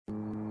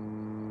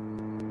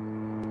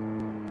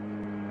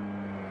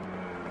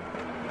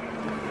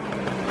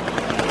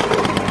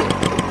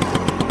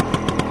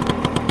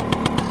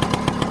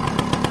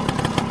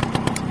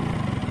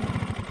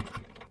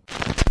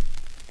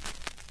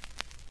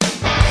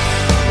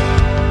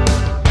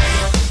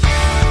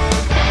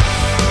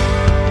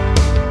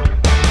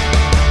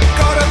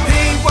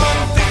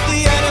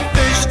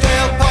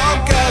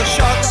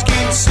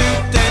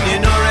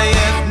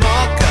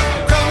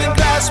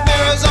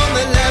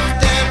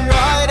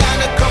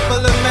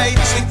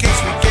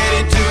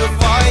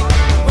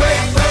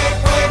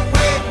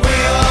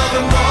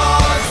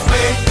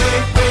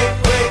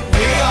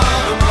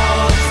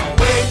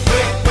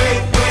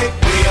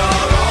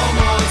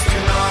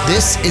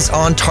Tuesdays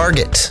on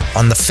Target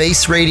on The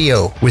Face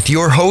Radio with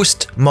your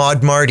host,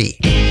 Maud Marty.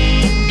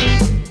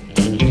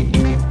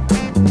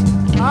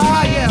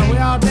 Ah, yeah, we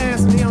all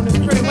dancing here on this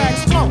pretty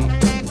wax floor.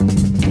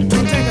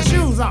 Don't take our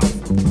shoes off.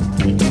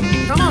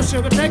 Come on,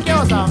 sugar, take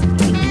yours off.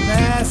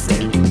 That's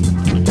it.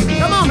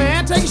 Come on,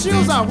 man, take your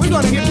shoes off. We're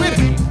gonna get with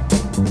it.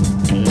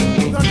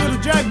 We're gonna do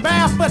the jerk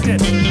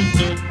barefooted.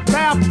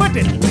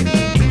 Barefooted.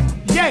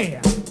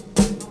 Yeah.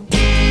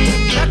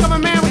 There come a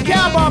man with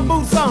cowboy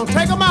boots on.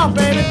 Take them off,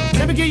 baby.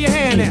 Let me get your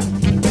hand there.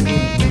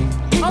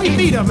 Hold your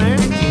feet up, man.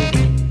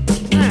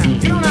 Now,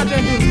 get on out there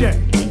and do the jerk.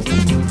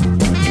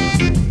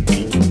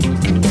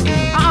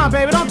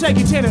 Baby, don't take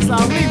your tennis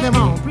off. Leave them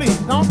on, please.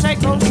 Don't take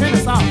those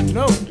tennis off.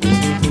 No.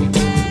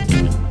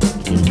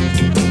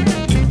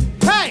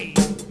 Hey!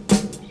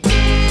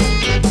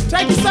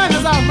 Take your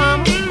sandals off,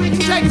 mama.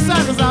 Take your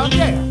sandals off,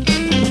 yeah.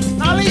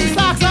 Now leave your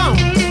socks on.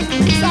 Leave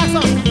your socks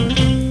on.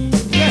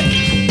 Yeah.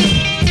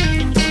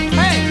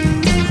 Hey!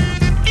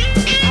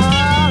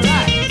 All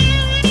right.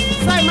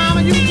 Say,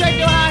 mama, you can take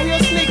your high heel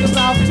sneakers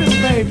off too,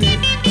 baby.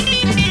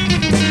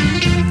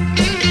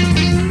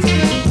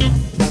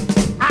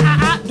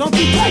 Don't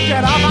you take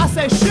that off. I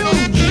say shoes.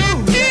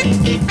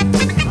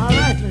 All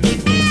right,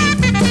 please.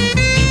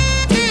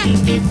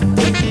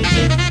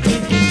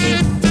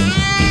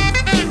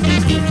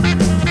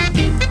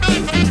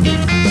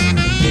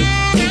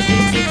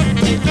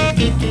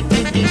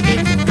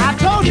 I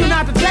told you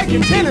not to take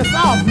your tennis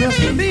off,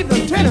 mister. Leave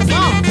them tennis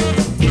on. I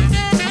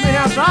mean,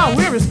 after all,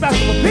 we're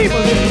respectable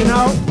people here, you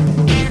know.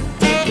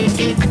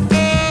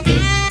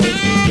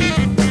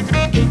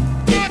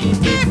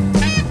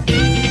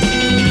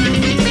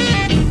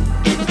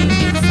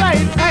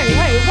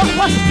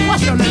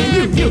 What's your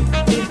name? You.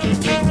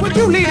 Would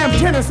you leave them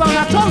tennis on?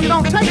 I told you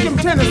don't take them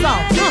tennis off.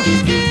 Huh?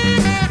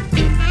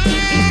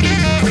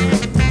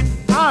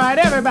 All right,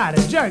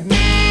 everybody, jerk me.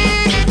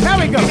 Here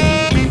we go.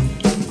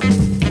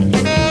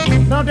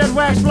 Don't that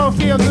wax flow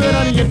feel good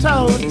under your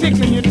toes,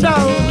 tickling your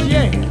toes?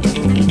 Yeah.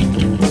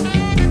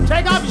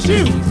 Take off your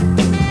shoes.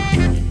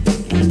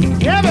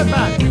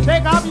 Everybody,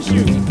 take off your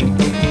shoes.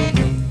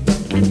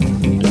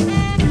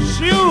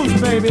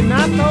 Shoes, baby,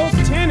 not those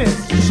tennis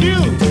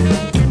shoes.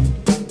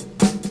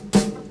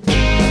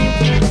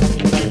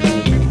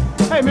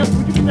 Hey, mister,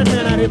 would you put that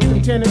man out here with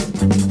them tennis?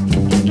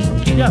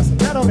 Yes,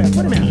 right over there.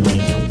 Put him out.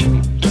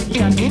 He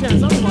got some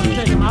tennis on. You want to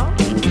take him out?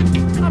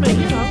 I mean,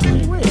 you know,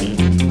 he's weird.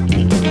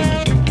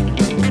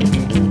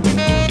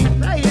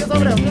 There he is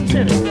over there with them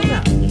tennis. Put him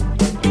out.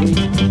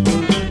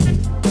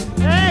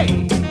 Hey!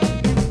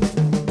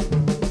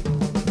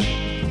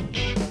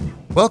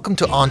 Welcome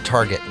to On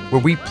Target,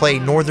 where we play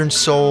Northern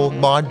Soul,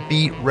 mod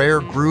beat,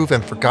 rare groove,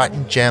 and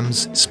forgotten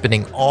gems,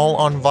 spinning all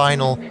on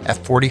vinyl at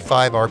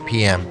 45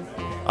 RPM.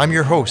 I'm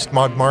your host,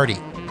 Maud Marty.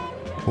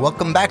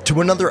 Welcome back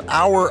to another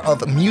hour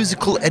of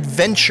musical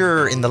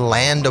adventure in the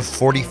land of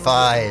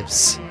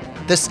 45s.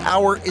 This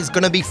hour is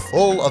going to be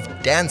full of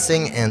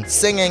dancing and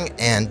singing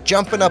and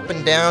jumping up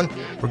and down.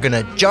 We're going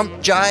to jump,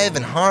 jive,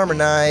 and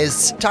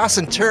harmonize, toss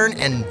and turn,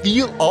 and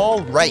feel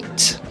all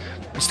right.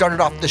 We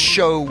started off the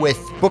show with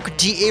Booker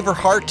T.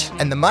 Everhart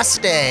and the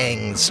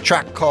Mustangs,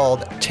 track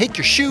called Take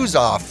Your Shoes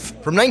Off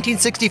from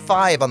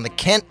 1965 on the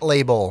Kent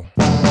label.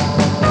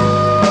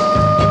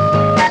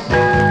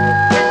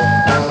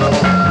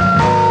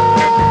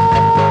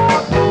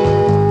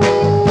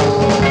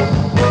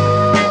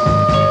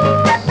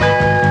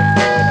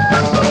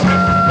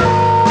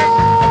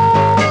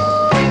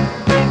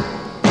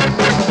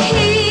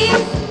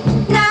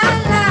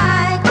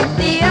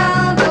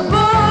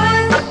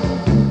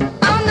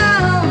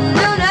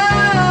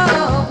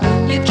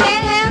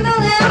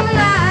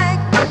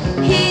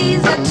 He's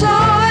a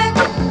toy,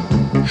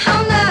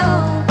 oh no.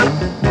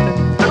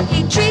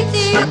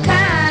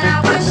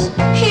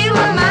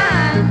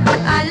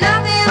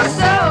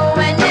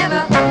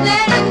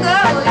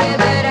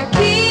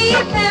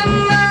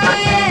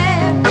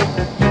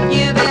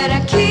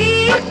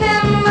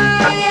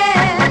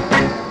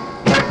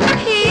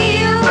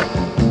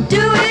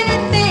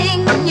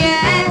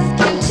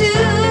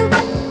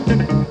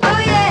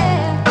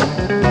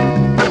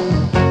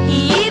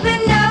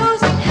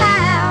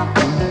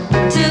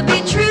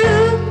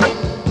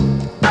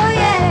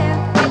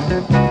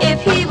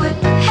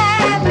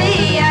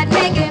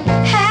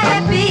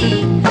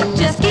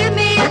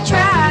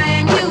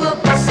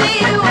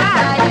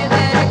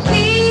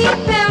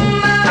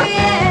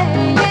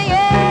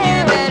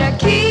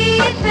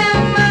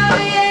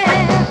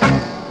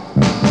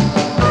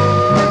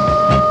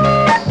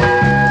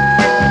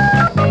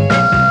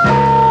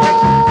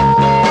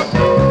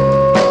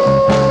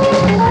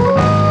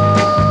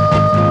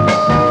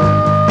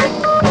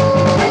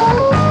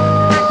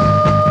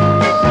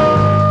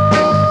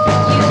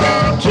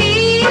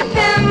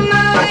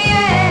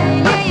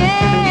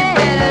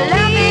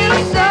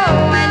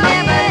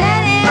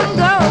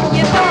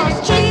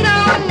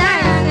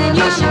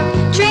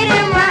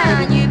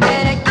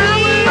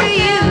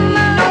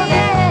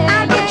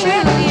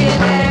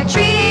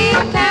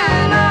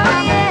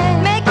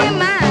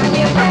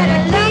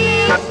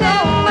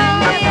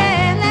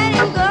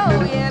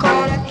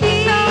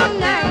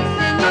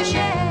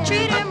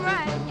 treat him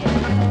right.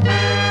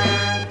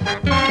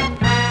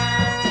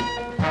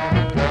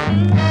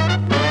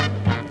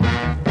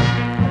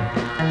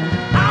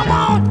 I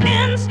want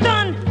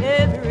instant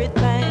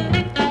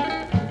everything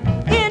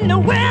in the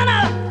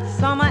winter,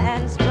 summer,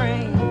 and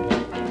spring.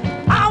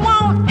 I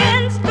want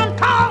instant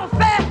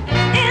coffee,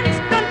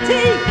 instant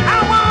tea. I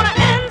want an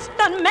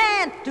instant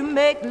man to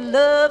make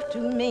love to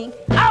me.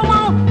 I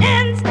want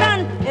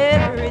instant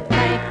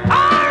everything.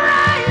 All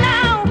right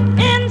now,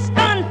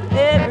 instant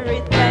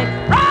everything.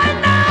 Right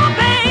now,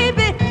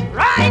 baby.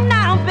 Right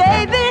now,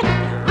 baby.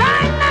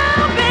 Right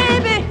now,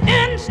 baby.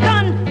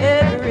 Instant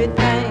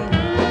everything.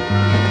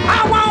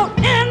 I want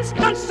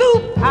instant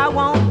soup. I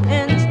want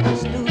instant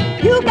stew.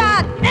 You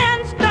got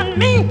instant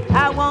me.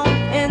 I want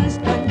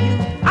instant you.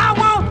 I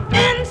want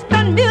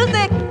instant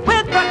music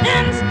with an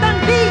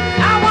instant beat.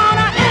 I want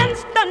an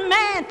instant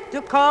man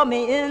to call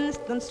me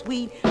instant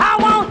sweet. I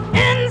want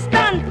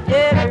instant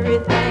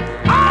everything.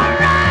 All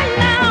right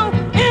now,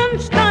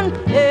 instant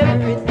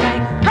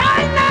everything.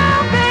 Right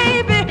now,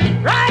 baby.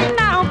 Right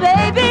now,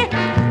 baby.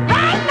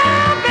 Right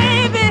now,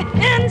 baby.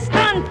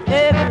 Instant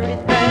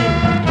everything.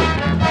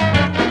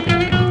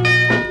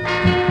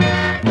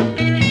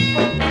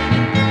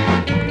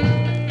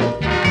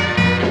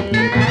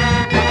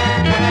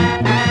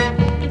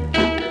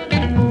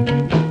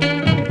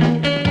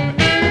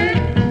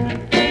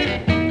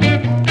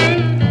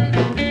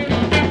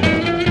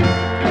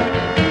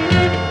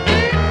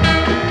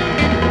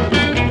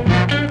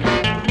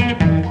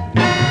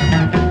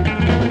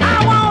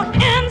 I want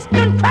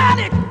instant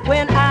credit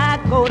when I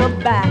go to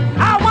buy.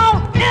 I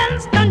want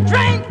instant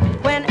drink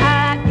when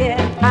I get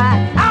high.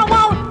 I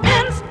want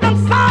instant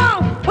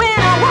song when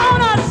I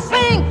wanna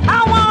sing.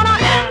 I want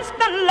an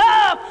instant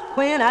love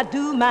when I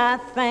do my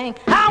thing.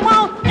 I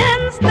want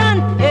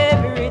instant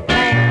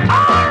everything.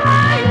 All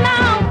right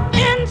now,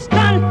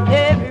 instant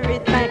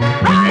everything.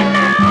 Right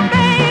now,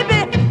 baby.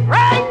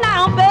 Right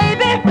now,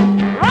 baby.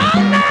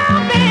 Right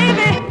now,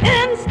 baby.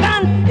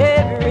 Instant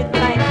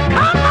everything.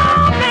 Come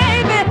on,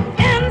 baby.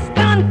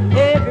 Instant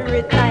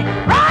everything.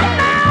 Right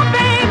now,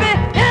 baby.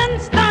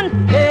 Instant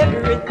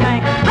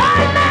everything.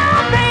 Right now,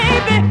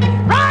 baby.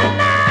 Right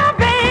now,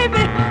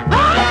 baby.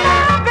 Right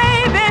now,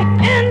 baby.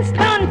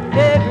 Instant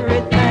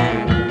everything.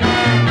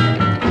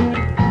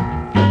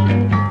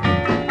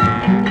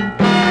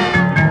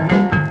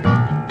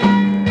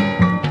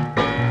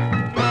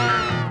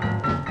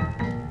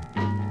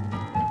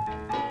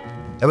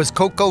 That was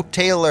Coco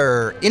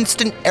Taylor,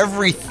 Instant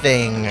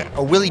Everything,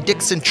 a Willie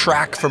Dixon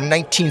track from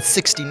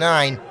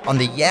 1969 on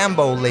the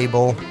Yambo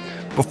label.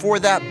 Before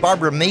that,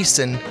 Barbara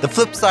Mason, the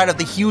flip side of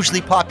the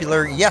hugely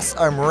popular Yes,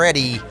 I'm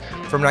Ready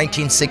from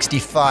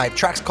 1965.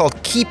 Track's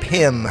called Keep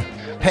Him,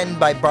 penned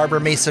by Barbara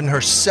Mason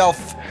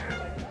herself.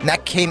 And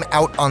that came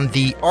out on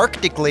the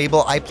Arctic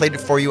label. I played it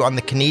for you on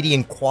the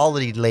Canadian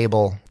Quality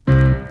label.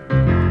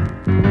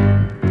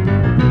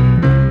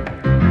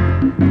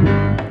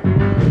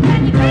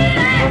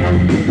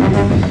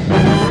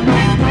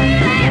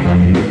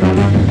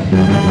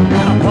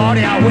 A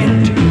party I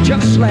went to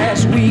just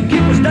last week.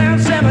 It was down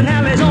 7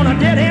 alleys on a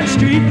dead-end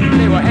street.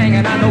 They were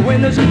hanging out the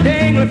windows and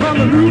dangling from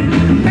the roof.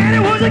 Man,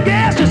 it was a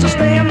gas just to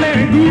stand there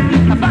and group.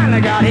 I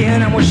finally got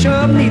in and was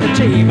shoved near the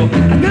table.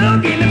 A girl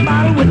gave me a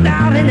bottle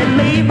without any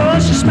label.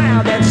 She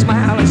smiled that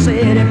smile and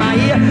said in my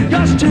ear,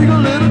 just take a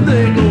little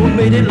thing, oh, I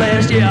made it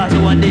last year,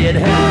 so I did.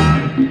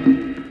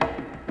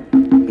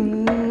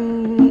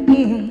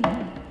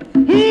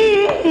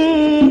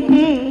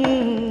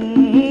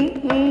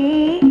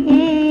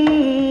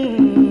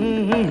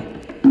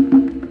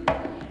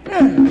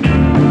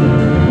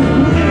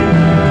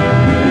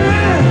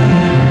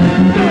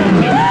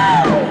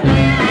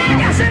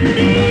 Yes,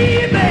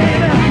 indeed,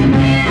 baby.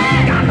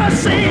 Got to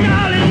sing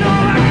all in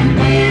all. I can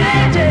beat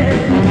it,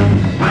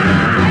 yeah. I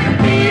can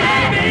beat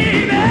it,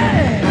 baby.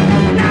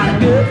 Now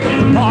the girl from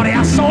the party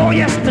I saw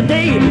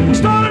yesterday, we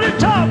started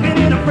talking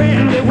in a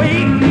friendly way.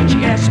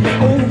 She asked me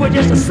over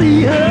just to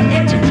see her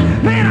edges.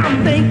 Man,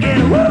 I'm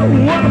thinking, whoa,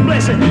 what a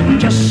blessing.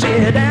 Just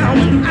sit down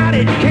and out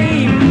it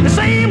came. The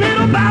same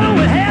little bottle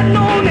that had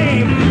no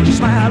name. She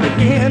smiled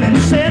again and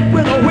said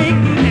with a wink,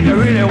 if you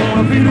really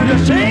want to feel it,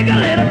 just take a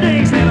little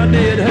dance. Then I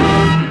did.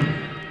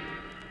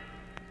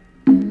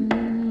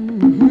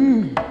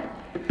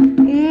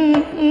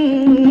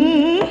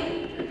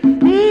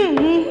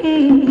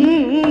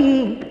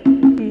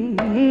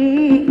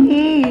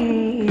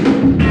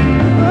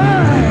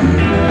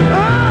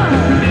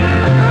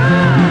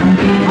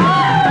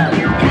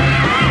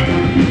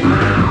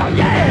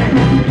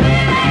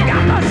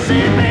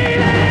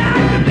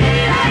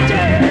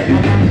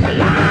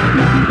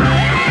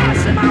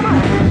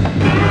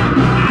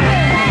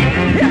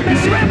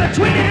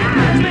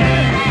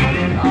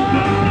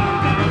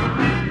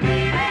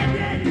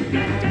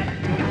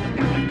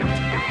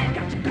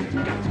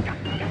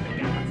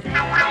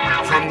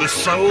 From the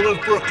soul of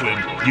Brooklyn,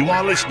 you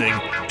are listening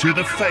to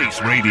The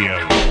Face Radio.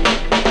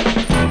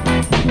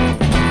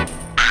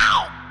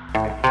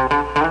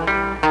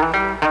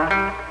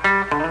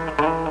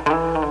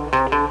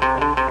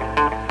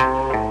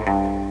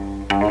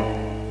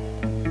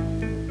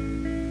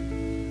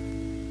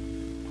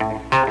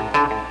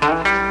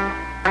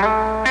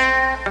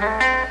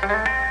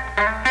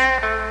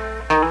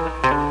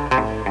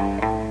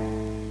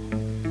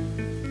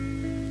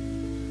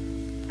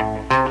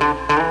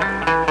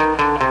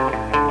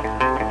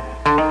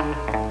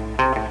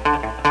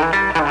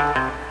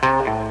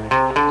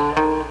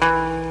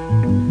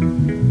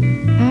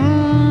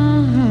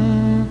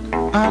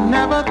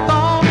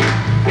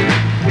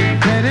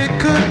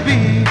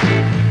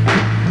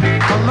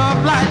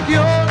 love like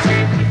yours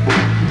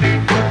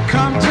would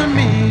come to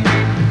me.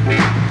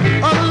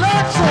 A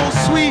love so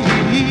sweet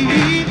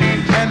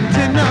and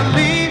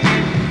tenderly,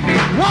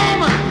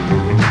 woman,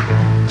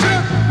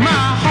 took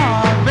my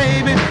heart,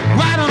 baby,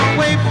 right on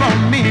away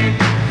from me.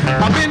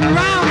 I've been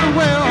round the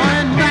world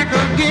and back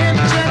again,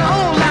 shared a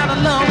whole lot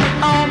of love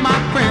with all my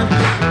friends.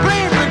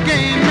 Played the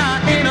game,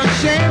 I ain't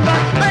ashamed,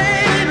 but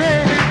baby,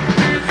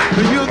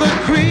 you're the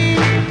cream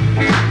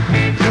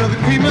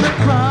of the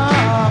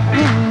crop.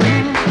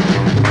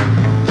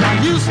 I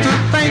used to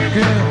think,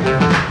 girl,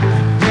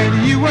 that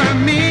you were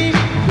me,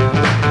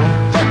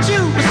 but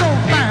you were so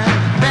fine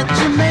that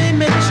you made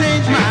me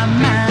change my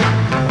mind,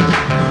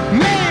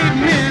 made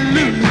me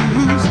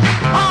lose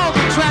all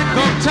the track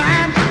of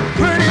time.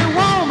 Pretty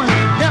woman,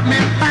 help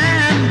me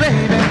find,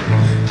 baby,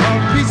 a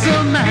peace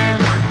of mind.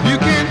 You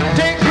can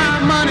take my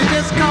money,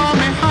 just call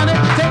me honey,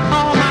 take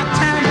all my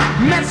time,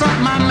 mess up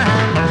my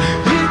mind.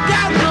 You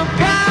got the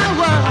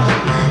power,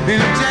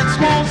 and it just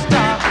won't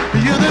stop.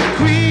 You're the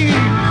cream,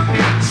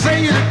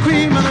 say you're the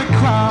cream of the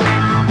crop.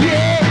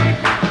 Yeah,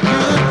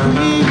 you're the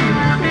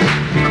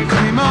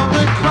cream of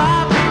the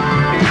crop.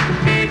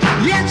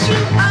 Yes, you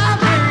are,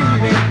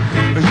 baby,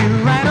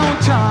 you're right on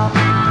top.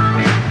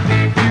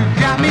 You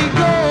got me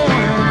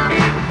going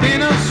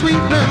in a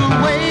sweet little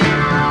way.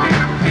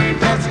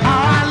 That's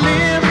how I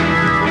live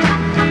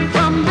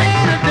from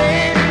day to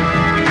day.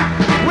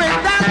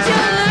 Without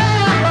your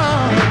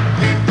love,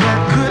 what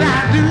could I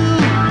do?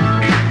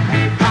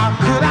 How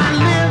could I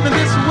live in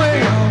this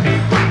world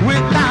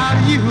without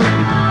you?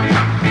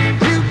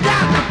 You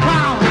got the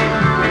power,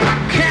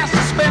 cast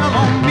a spell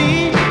on me.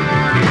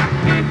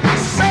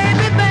 Save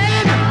me,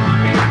 baby,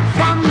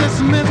 from this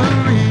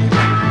misery.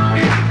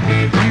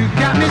 You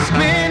got me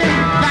spinning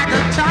like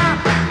a top.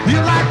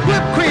 You're like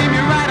whipped cream,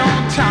 you're right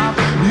on top.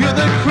 You're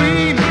the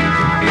cream,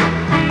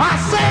 I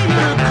say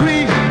you're the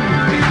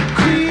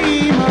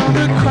cream of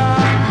the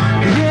crop.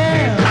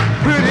 Yeah,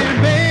 pretty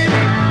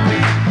baby,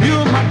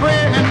 you're my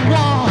bread and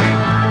water,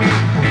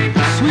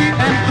 sweet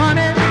and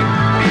honey,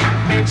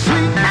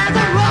 sweet as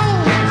a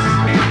rose.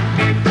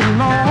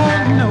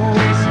 Lord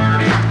knows,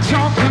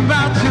 talking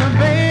about you,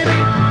 baby,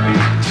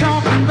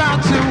 talking about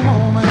you,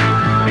 woman.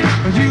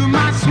 You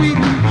my sweet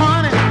and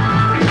honey,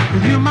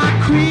 you my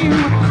cream of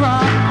the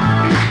crop,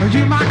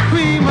 you my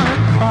cream of the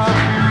crop,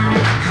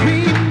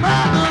 cream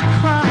of the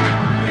crop,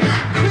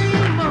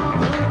 cream of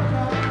the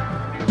crop.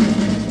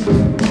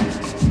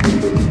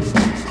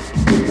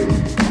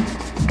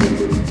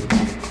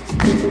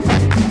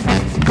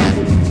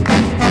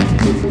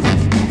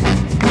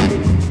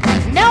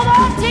 No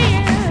more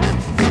tears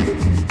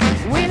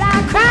will I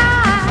cry.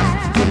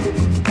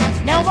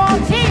 No more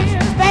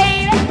tears,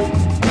 baby.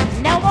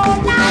 No more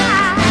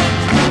lies.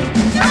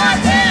 No more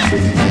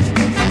tears.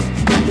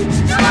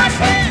 No more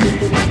tears.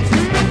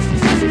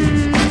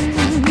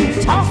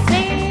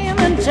 Tossing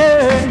and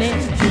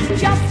turning,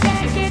 just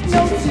can't get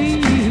no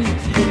sleep.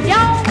 You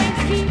always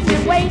keep me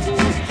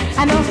waiting,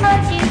 and the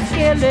hurt is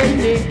killing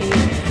me.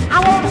 I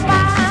wanna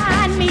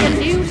find me a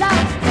new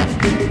love.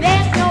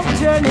 There's no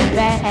turning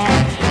back.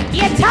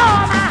 You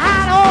tore my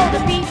heart all to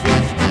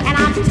pieces, and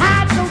I'm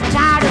tired, so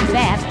tired of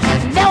that.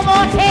 No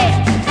more tears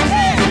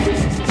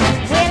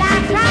will I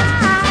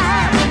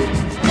cry.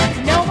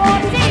 No more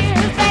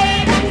tears,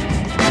 baby.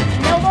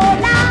 No more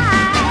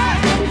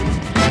lies.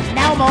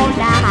 No more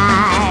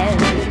lies.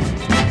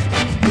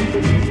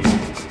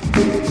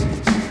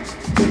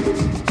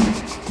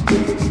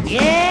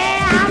 Yeah,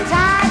 I'm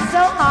tired,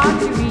 so hard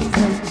to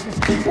reason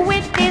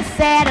with this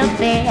sad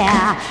affair.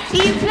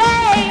 You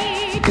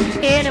played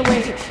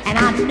anyway, and I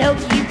know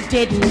you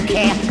didn't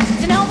care.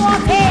 So no more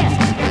tears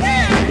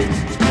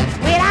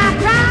will I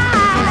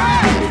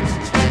cry.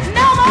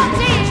 No more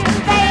tears,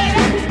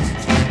 baby.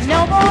 No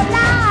more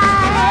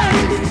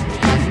lies.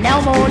 No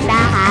more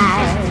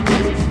lies.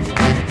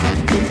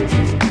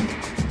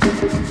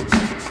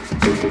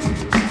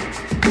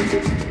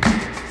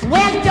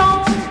 Well,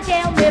 don't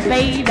tell me,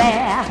 baby,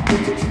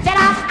 that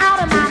I'm out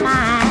of my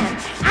mind.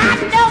 I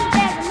know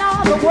there's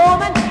another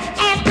woman,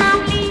 and I'm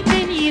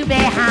leaving you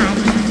behind.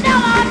 No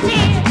more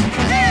tears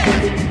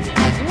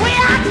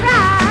will I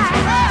cry.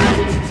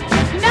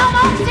 No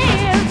more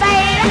tears,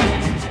 baby.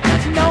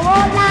 No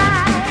more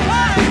lies.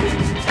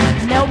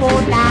 No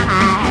more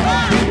lies.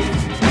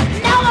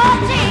 No more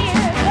tears.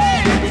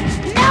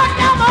 No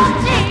more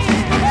tears.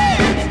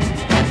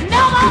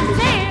 No more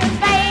tears,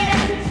 baby.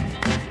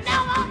 No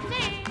more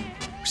tears.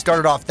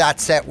 Started off that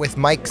set with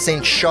Mike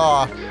St.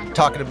 Shaw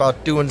talking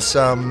about doing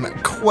some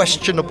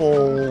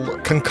questionable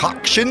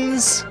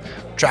concoctions.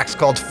 The track's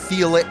called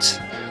Feel It.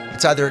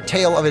 It's either a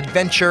tale of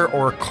adventure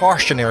or a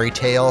cautionary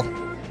tale.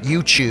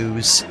 You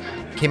choose.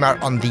 Came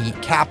out on the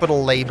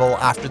Capitol label.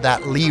 After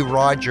that, Lee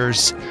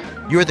Rogers,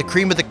 You're the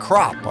Cream of the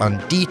Crop on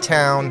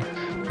D-Town.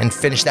 And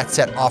finished that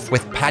set off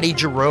with Patty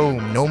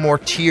Jerome, No More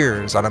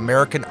Tears on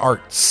American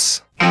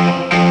Arts.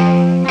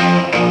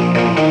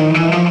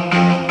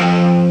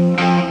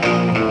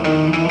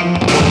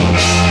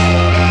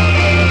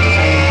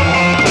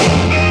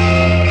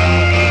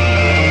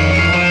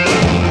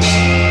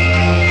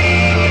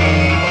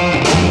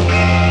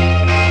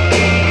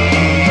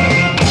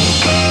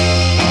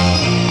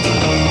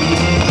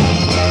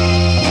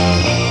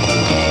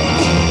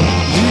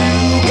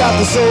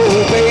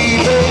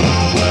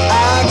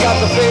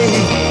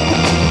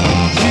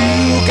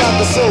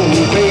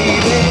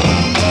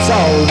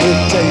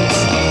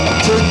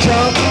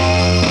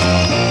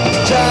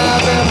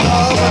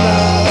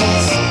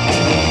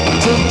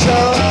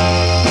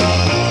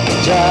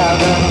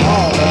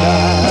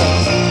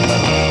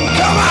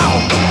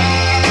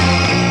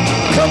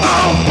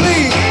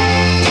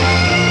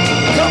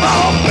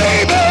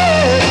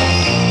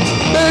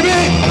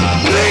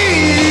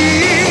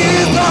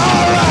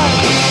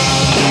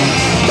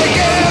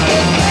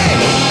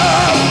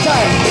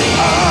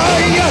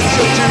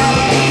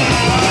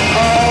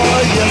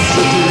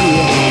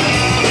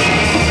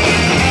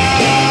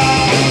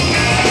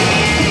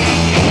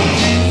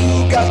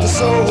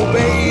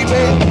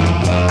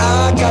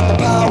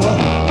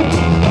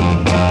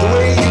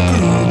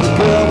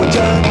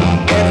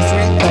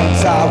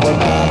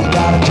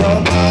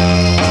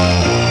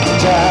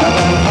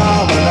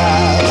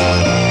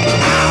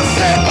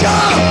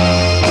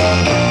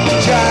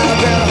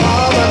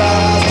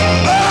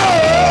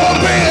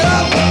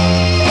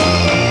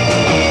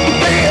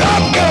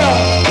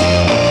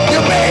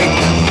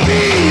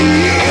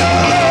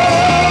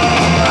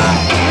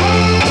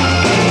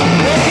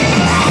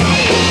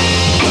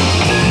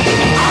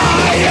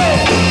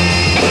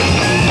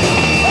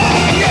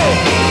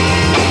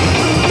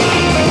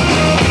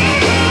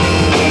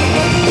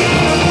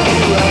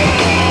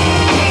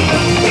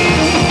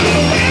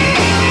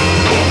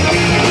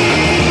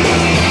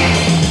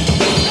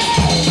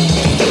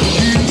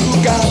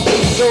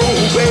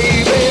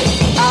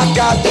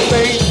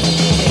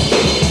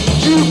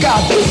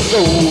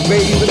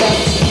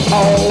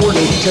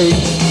 take.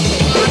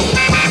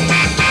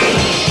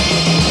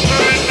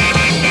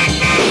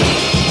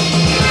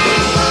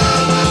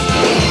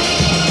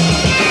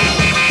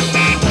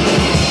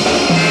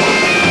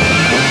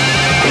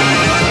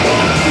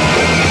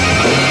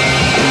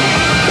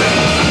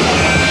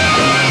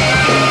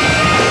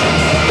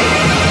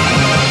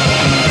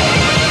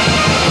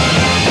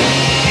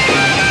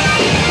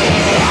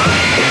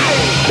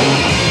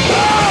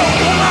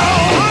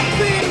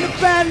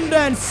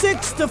 Independent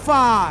 6 to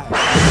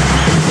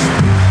 5.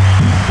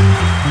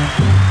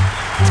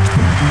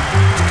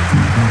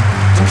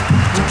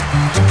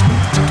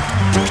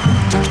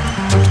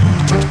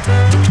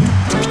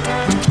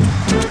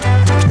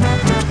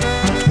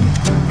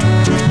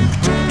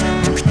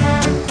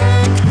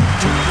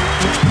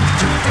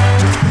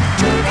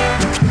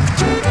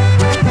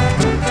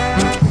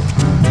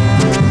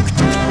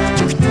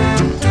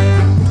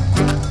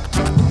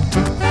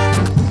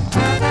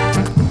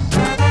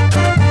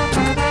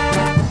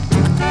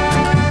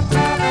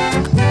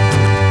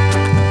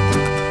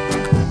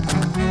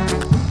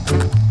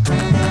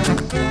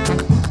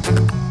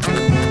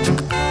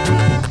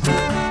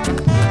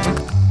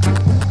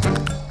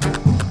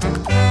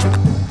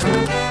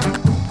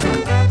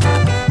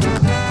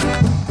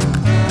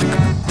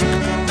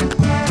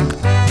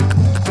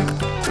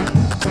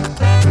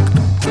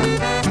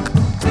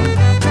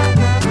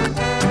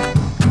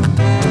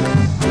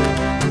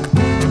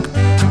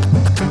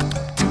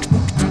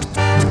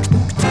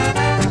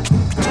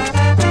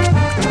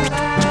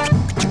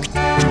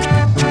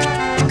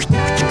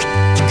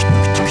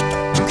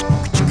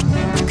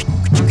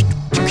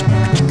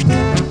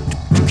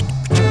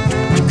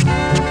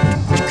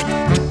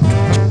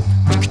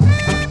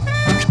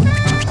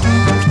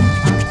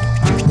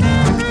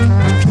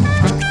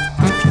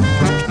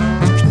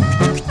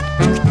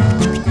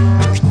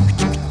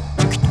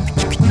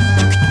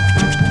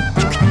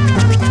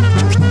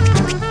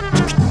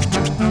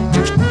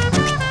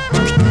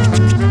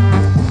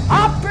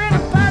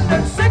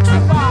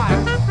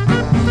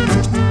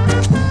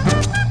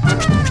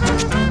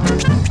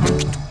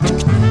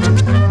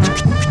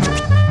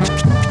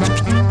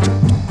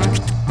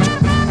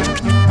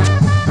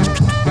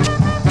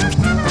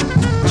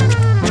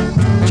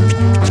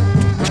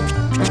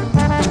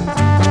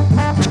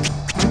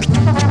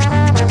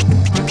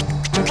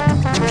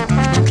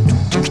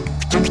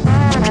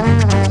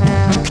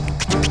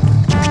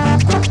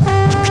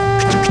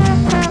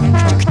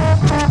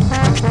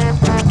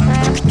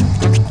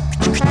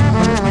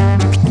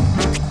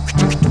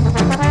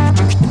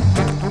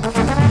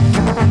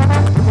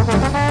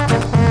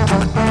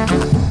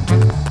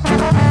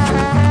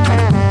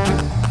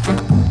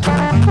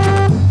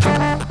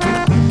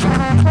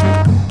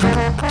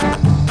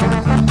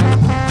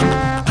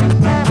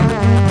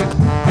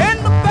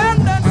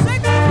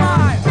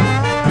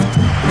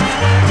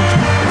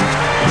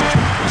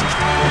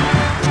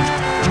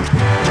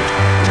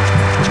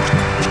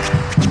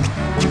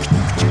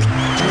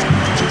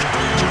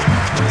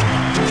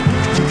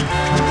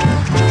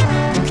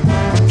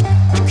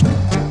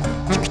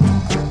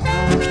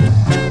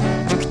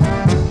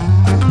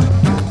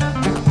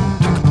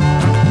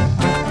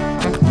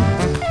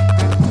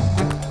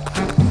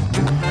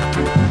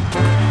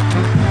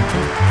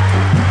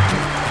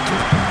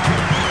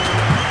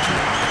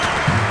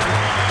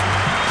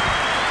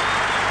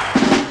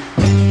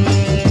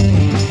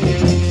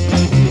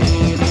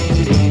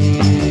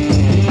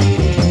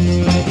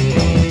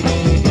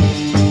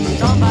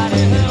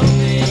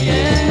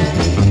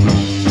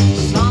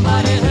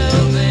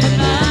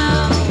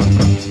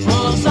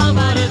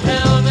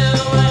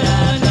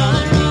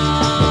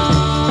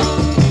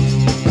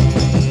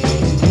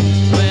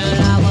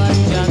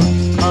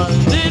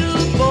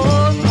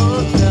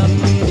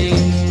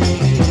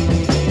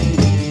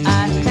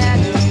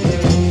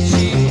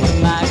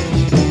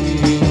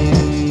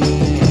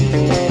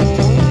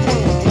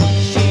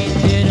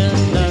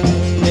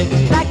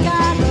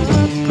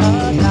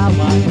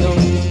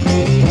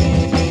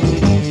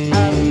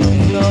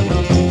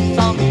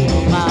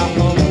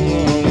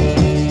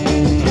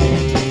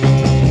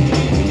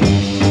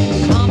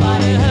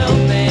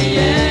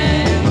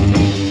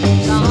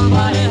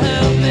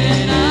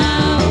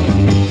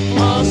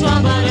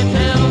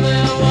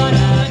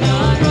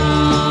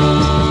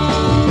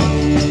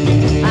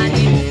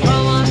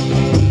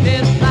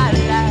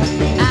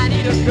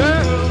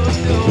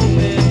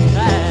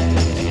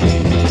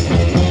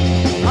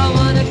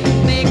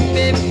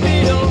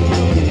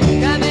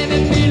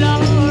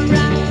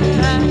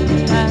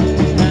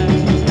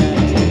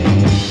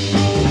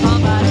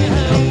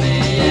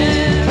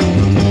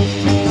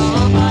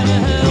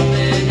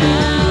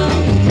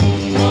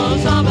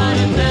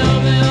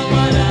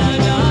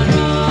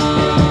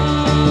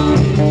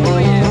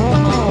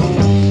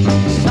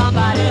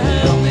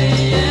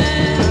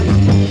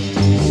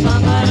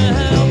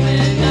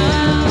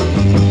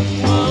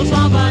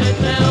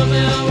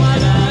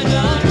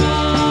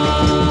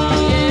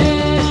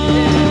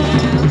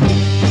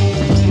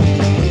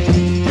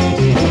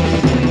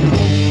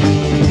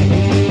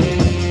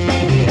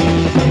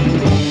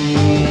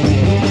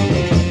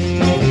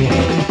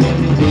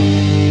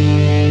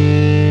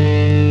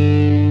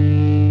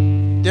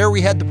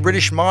 we had the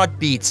British Mod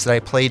Beats that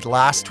I played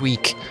last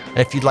week. And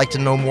if you'd like to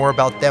know more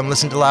about them,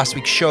 listen to last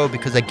week's show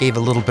because I gave a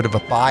little bit of a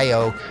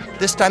bio.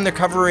 This time they're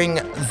covering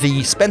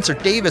the Spencer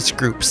Davis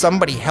group,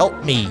 Somebody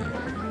Help Me,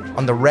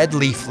 on the Red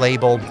Leaf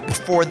label.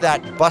 Before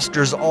that,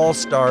 Buster's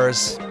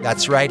All-Stars.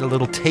 That's right, a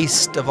little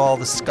taste of all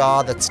the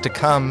ska that's to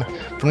come.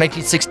 From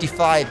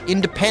 1965,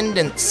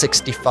 Independence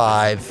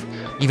 65.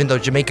 Even though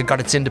Jamaica got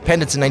its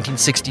independence in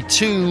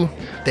 1962,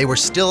 they were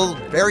still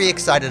very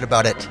excited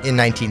about it in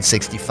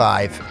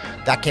 1965.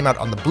 That came out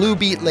on the Blue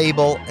Beat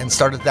label and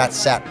started that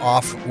set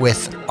off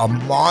with a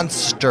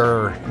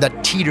monster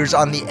that teeters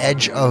on the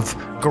edge of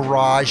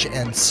garage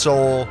and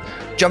soul.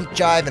 Jump,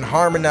 Jive, and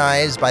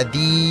Harmonize by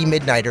the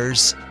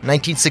Midnighters,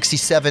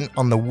 1967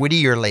 on the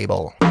Whittier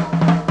label.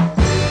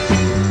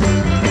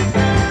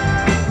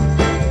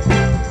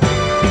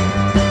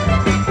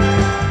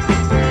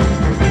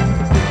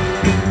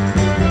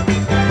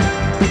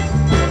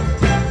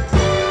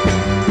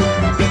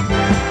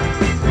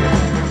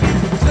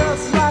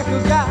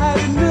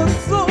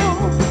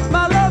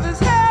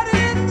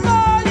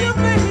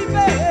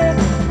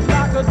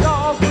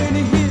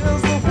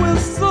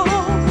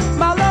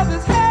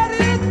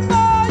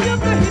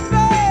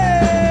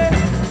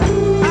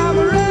 I'm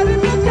ready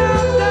to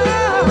count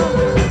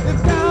down.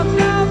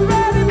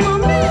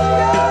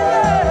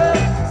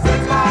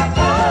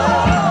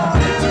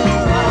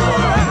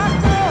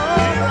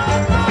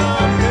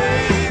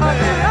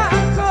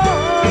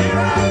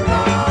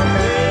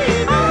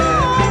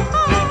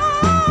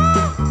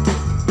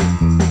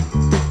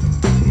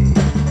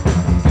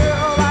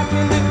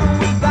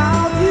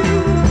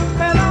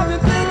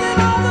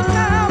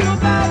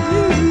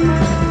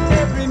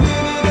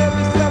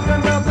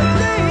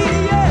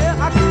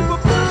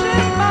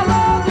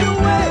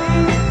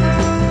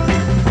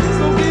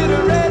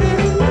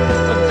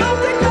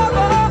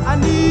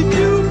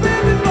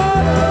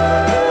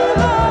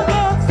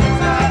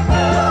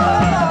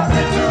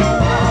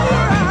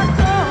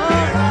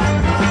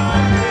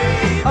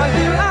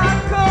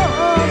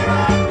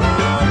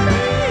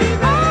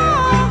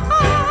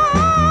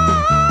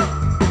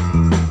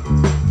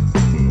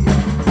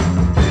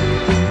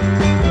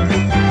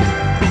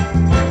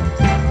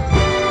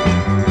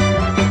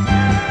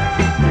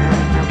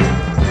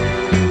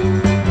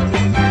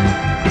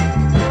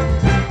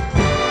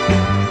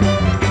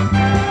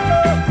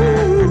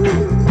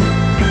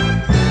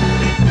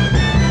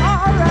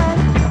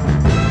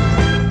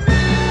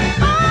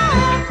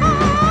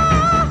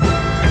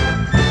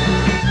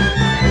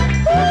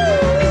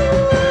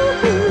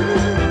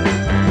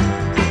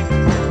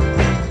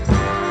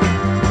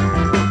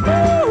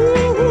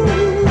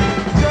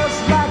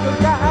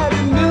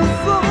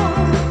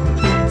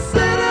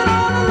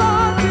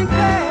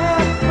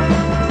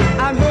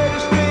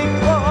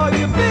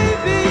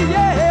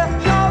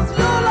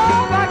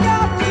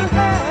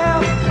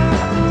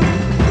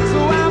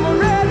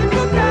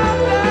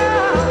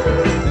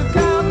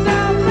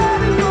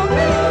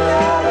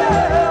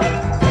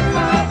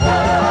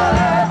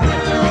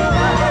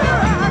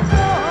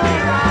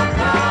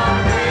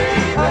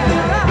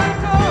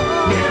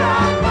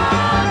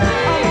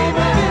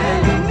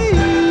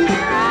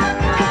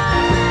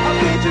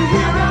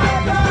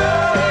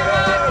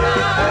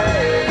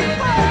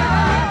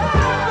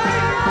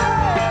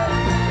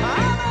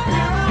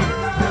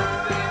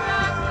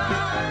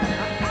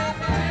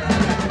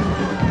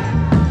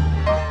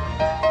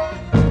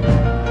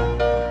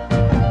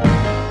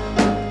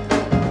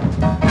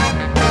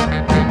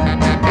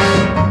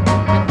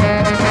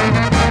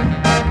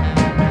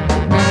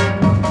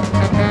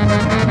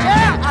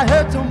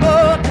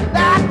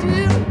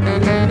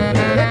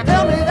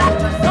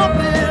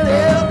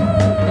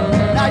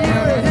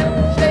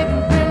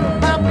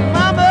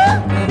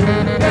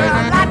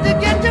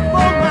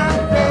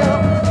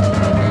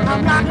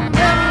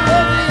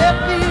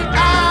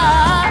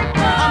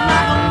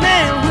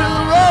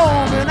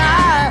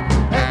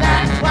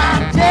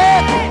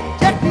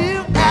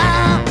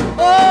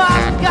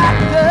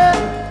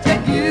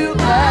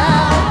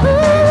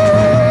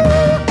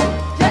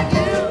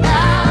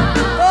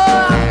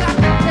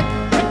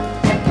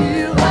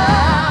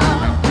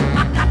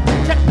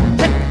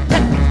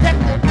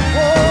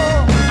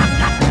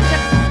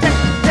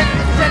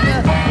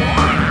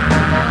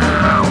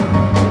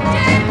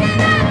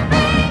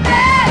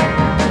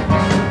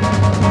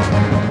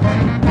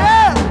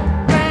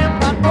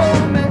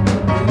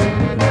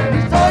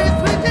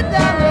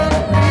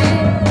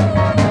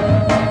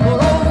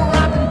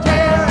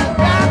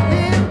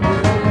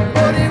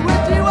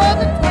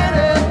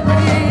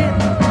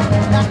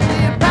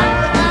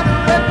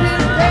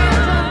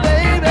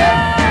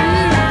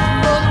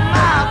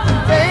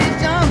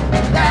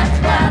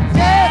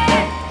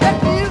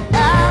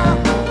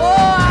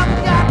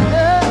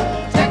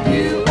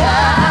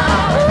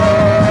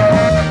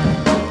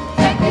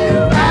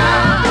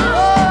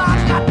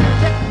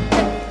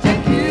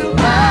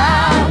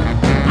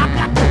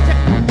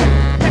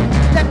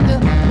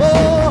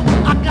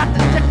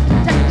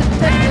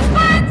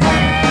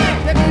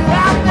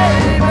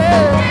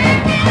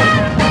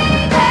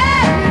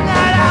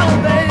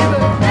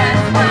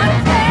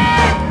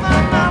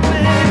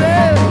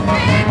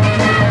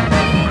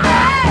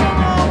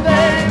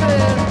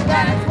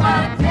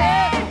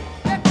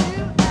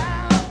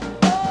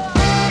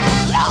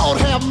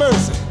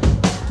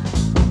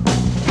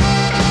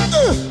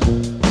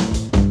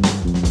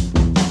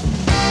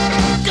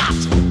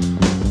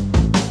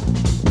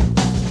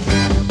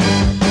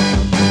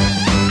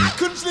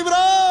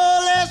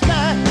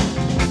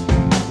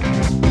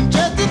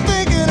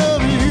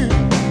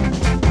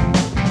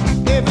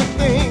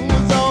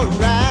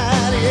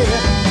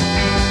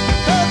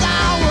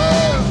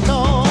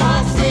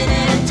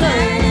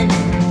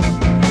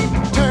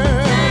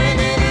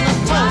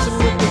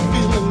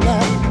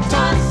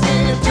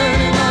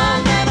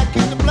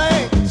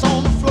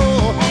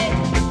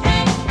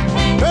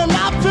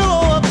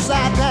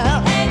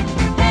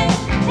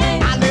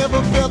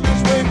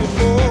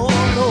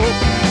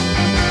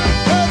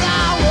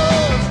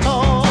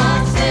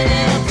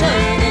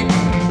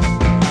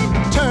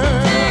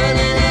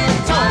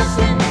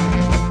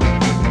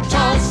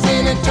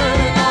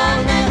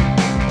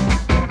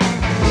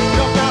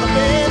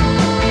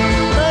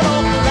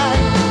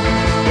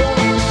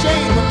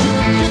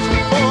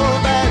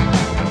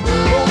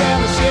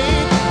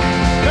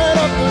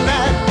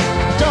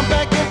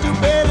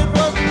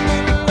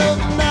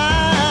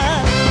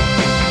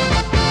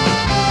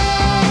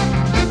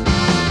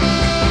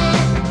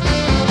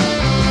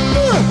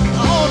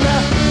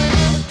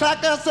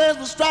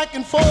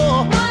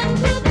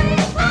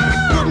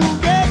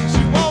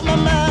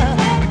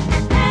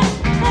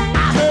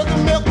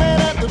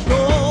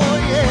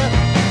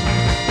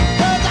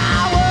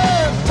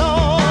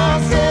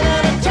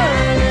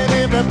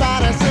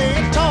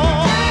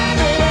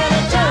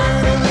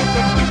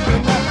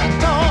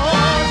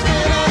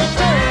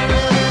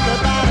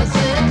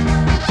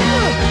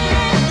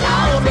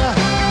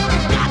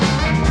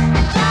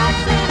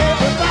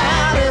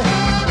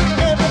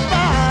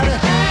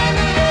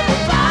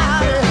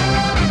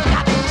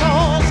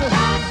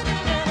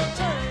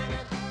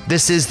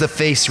 This is The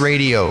Face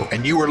Radio.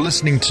 And you are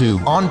listening to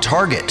On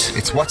Target.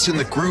 It's What's in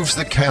the Grooves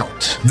That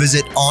Count.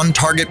 Visit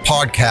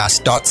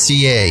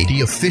ontargetpodcast.ca, the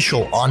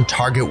official On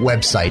Target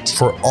website,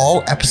 for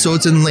all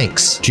episodes and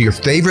links to your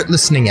favorite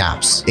listening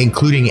apps,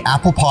 including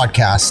Apple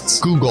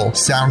Podcasts, Google,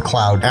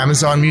 SoundCloud,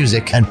 Amazon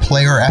Music, and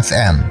Player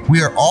FM.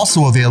 We are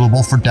also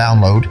available for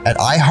download at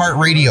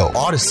iHeartRadio,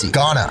 Odyssey,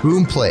 Ghana,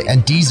 Boomplay,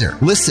 and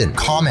Deezer. Listen,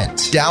 comment,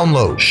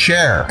 download,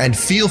 share, and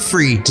feel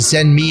free to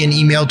send me an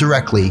email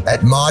directly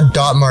at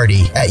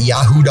mod.marty@yahoo.com.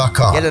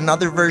 Yet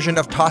another version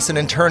of Tossin'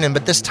 and Turnin',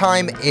 but this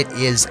time it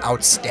is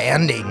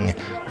outstanding.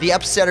 The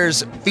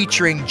Upsetters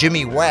featuring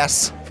Jimmy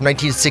West from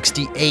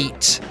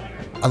 1968.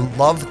 I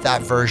love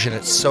that version.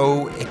 It's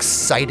so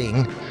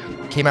exciting.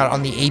 Came out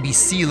on the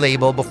ABC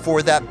label.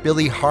 Before that,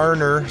 Billy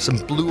Harner, some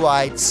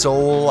Blue-Eyed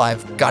Soul.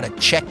 I've Gotta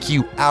Check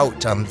You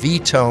Out on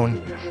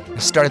V-Tone. I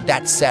started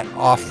that set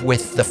off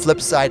with the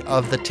flip side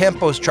of the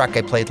Tempos track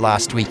I played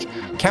last week.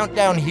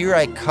 Countdown, Here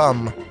I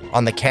Come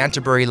on the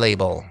Canterbury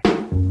label.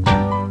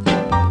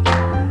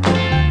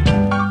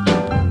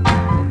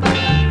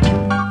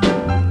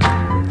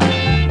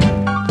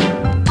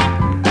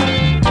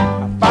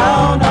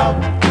 Found out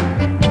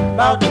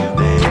about you,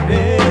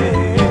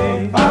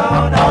 baby.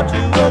 Found out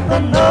you with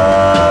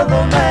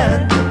another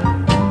man.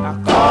 I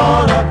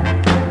caught up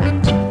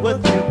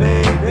with you,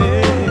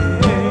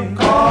 baby.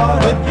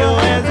 Caught with your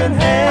hands in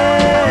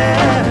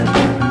hand.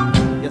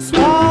 You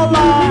small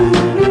lie,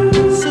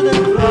 sit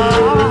and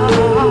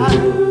cry,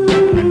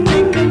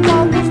 thinking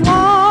about those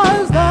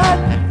lies that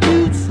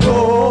you'd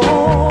told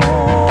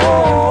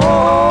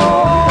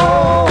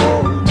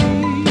me.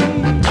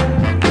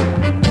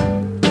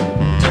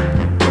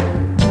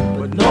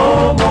 But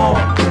no more,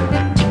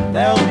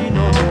 there'll be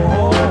no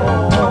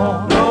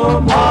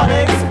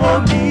heartaches for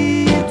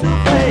me to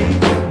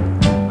face.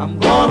 I'm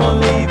gonna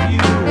leave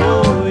you,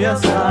 oh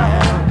yes I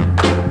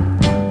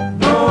am.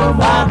 No,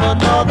 find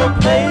another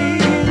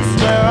place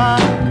where I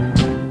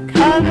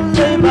can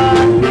lay my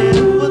head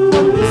with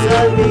one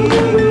beside me.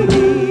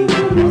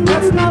 Well,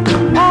 that's not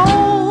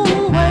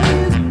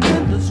always in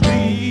the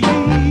street.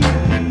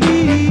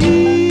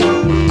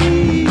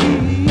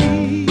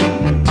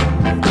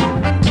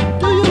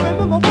 Do you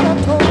remember what I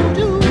told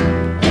you?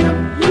 If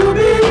you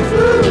be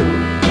true,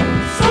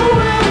 so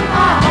will I.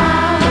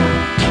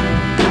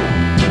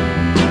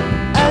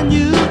 And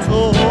you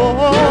told.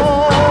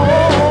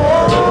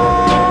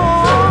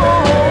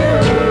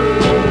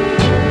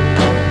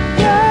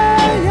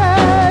 Yeah,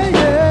 yeah,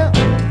 yeah.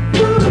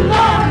 You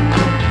lied,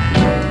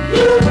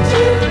 you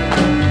cheated,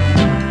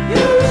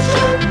 you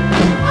should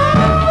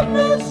have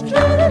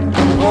mistreated me.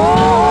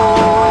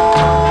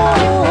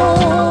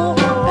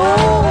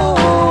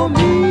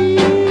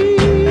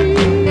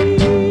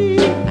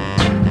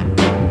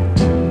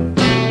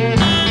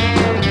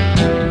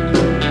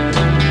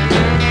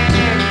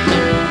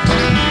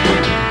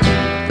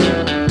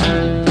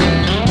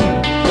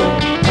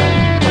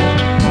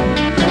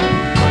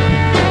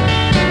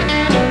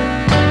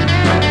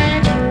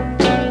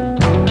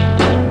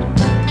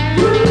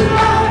 You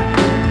lied,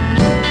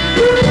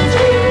 you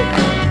cheated,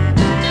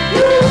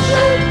 you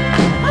should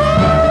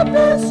have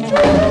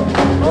mistreated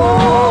me.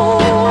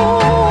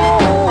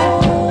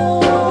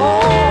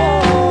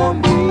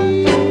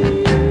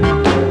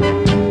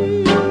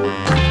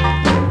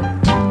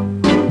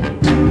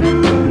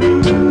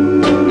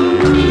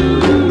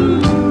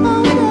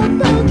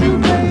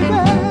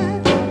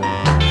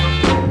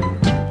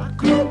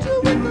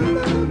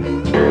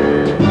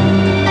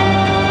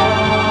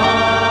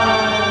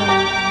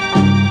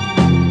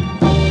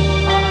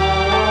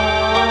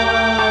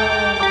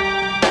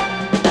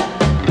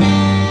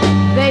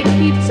 They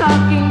keep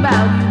talking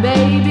about you,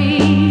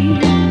 baby.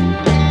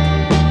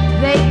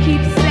 They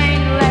keep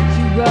saying let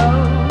you go.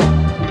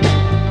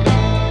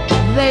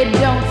 They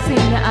don't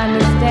seem to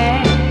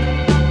understand.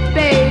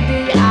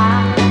 Baby, I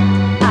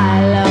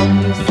love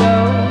you so.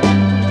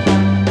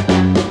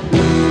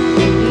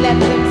 Let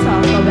them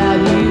talk about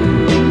you.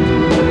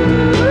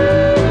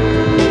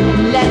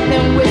 And let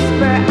them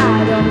whisper I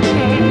don't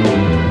care.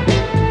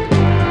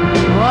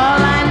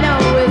 All I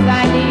know is I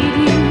need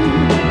you.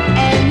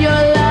 And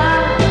your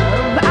love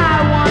I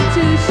want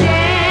to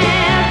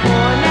share.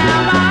 For now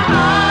my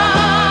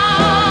heart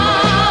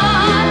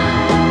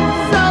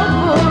so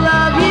full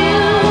of you.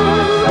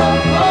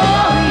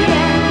 Oh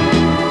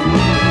yeah.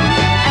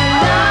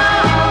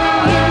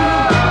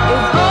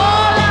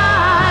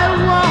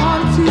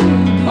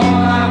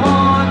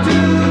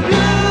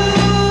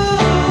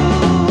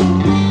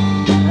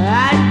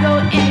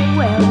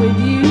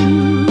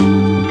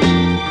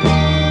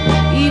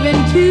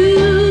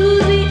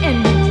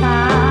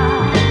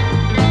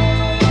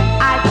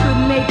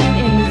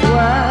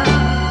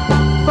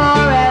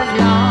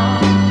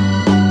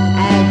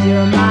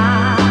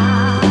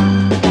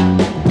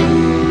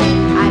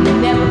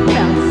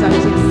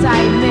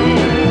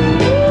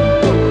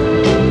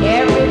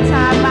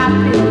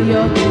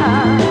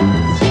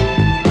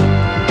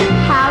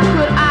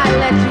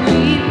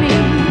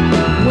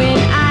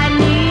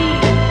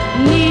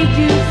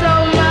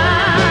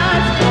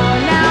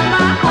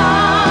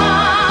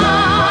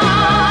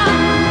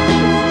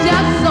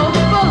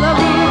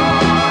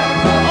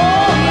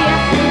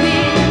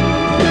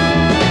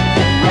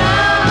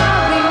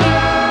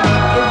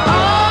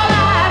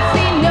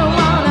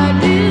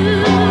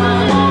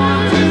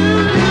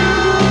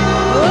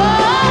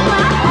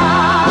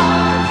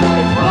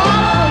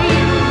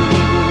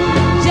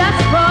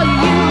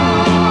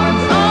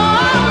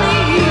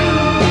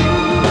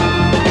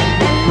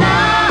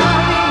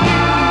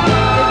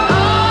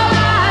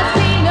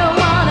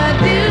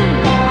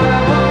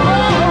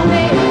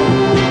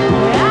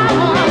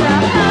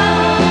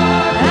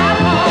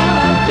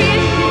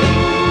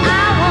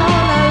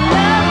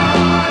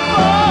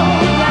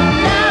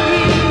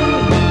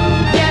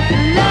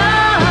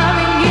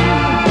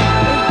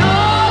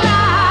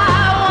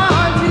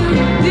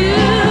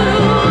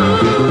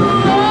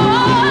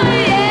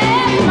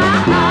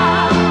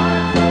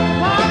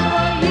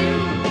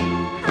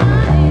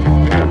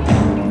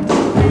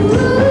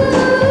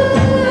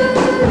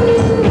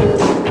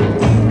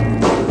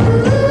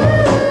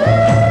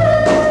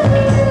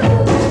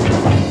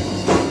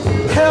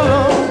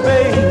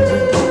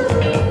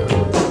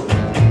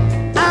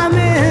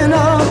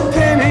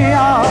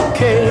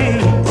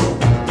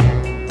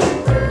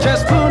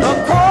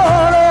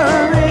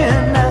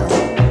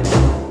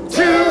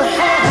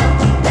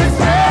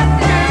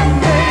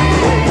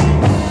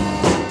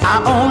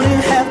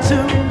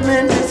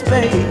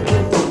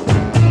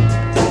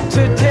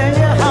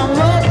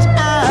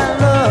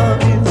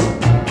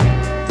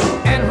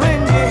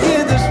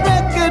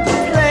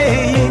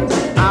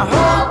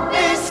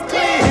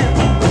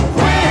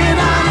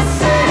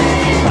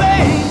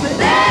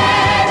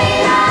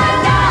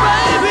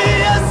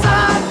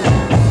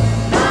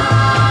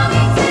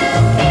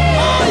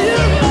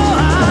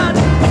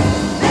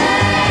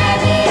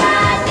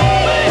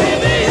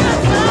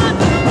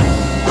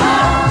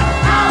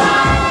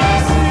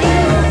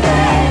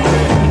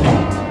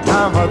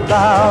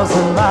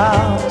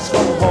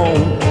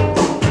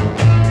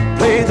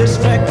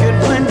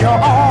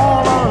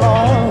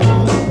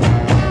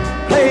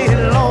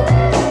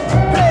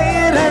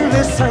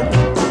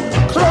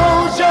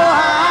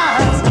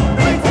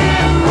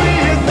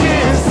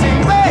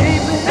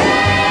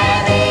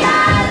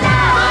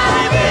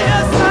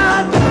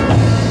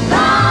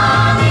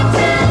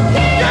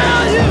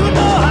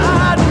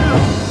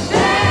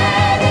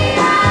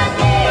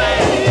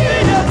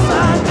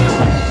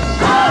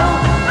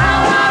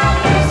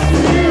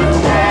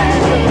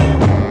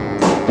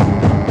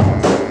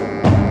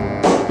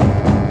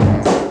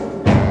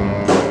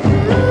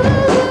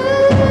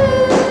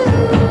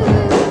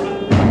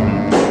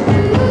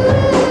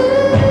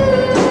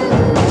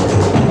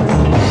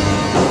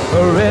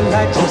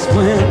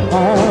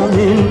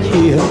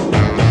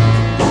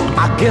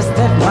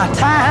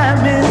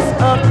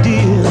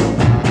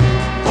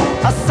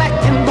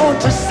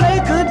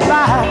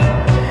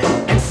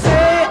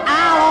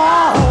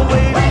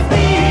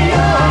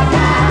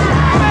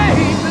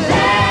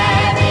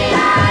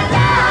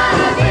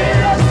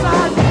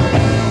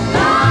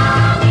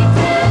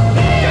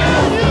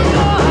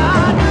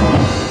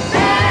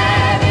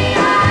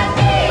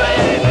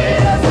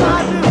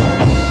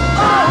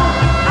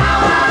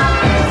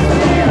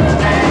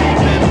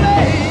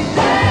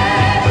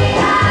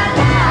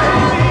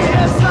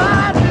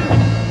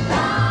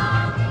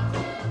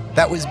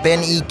 That was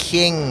Ben E.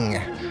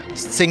 King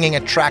singing a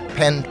track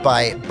penned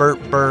by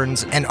Burt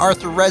Burns and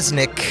Arthur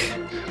Resnick.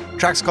 The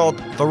track's called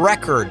The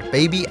Record,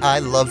 Baby I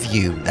Love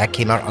You. That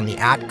came out on the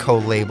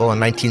Atco label in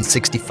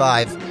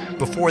 1965.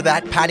 Before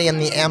that, Patty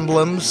and the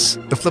Emblems,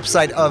 the flip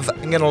side of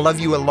I'm Gonna Love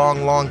You a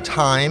Long, Long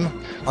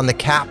Time on the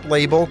Cap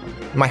label.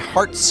 My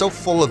Heart's So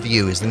Full of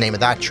You is the name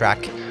of that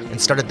track. And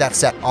started that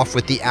set off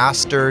with the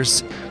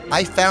Astors,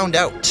 I Found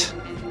Out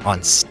on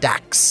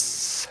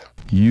Stax.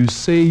 You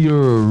say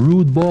you're a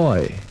rude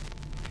boy.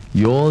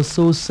 You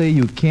also say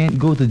you can't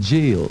go to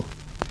jail.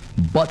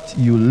 But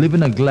you live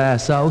in a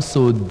glass house,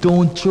 so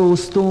don't throw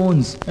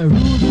stones.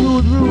 Rude,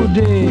 rude,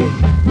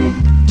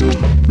 rude,